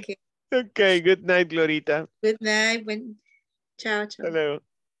 Ok. Ok, good night, Glorita. Good night. Chao, Hasta chao. luego.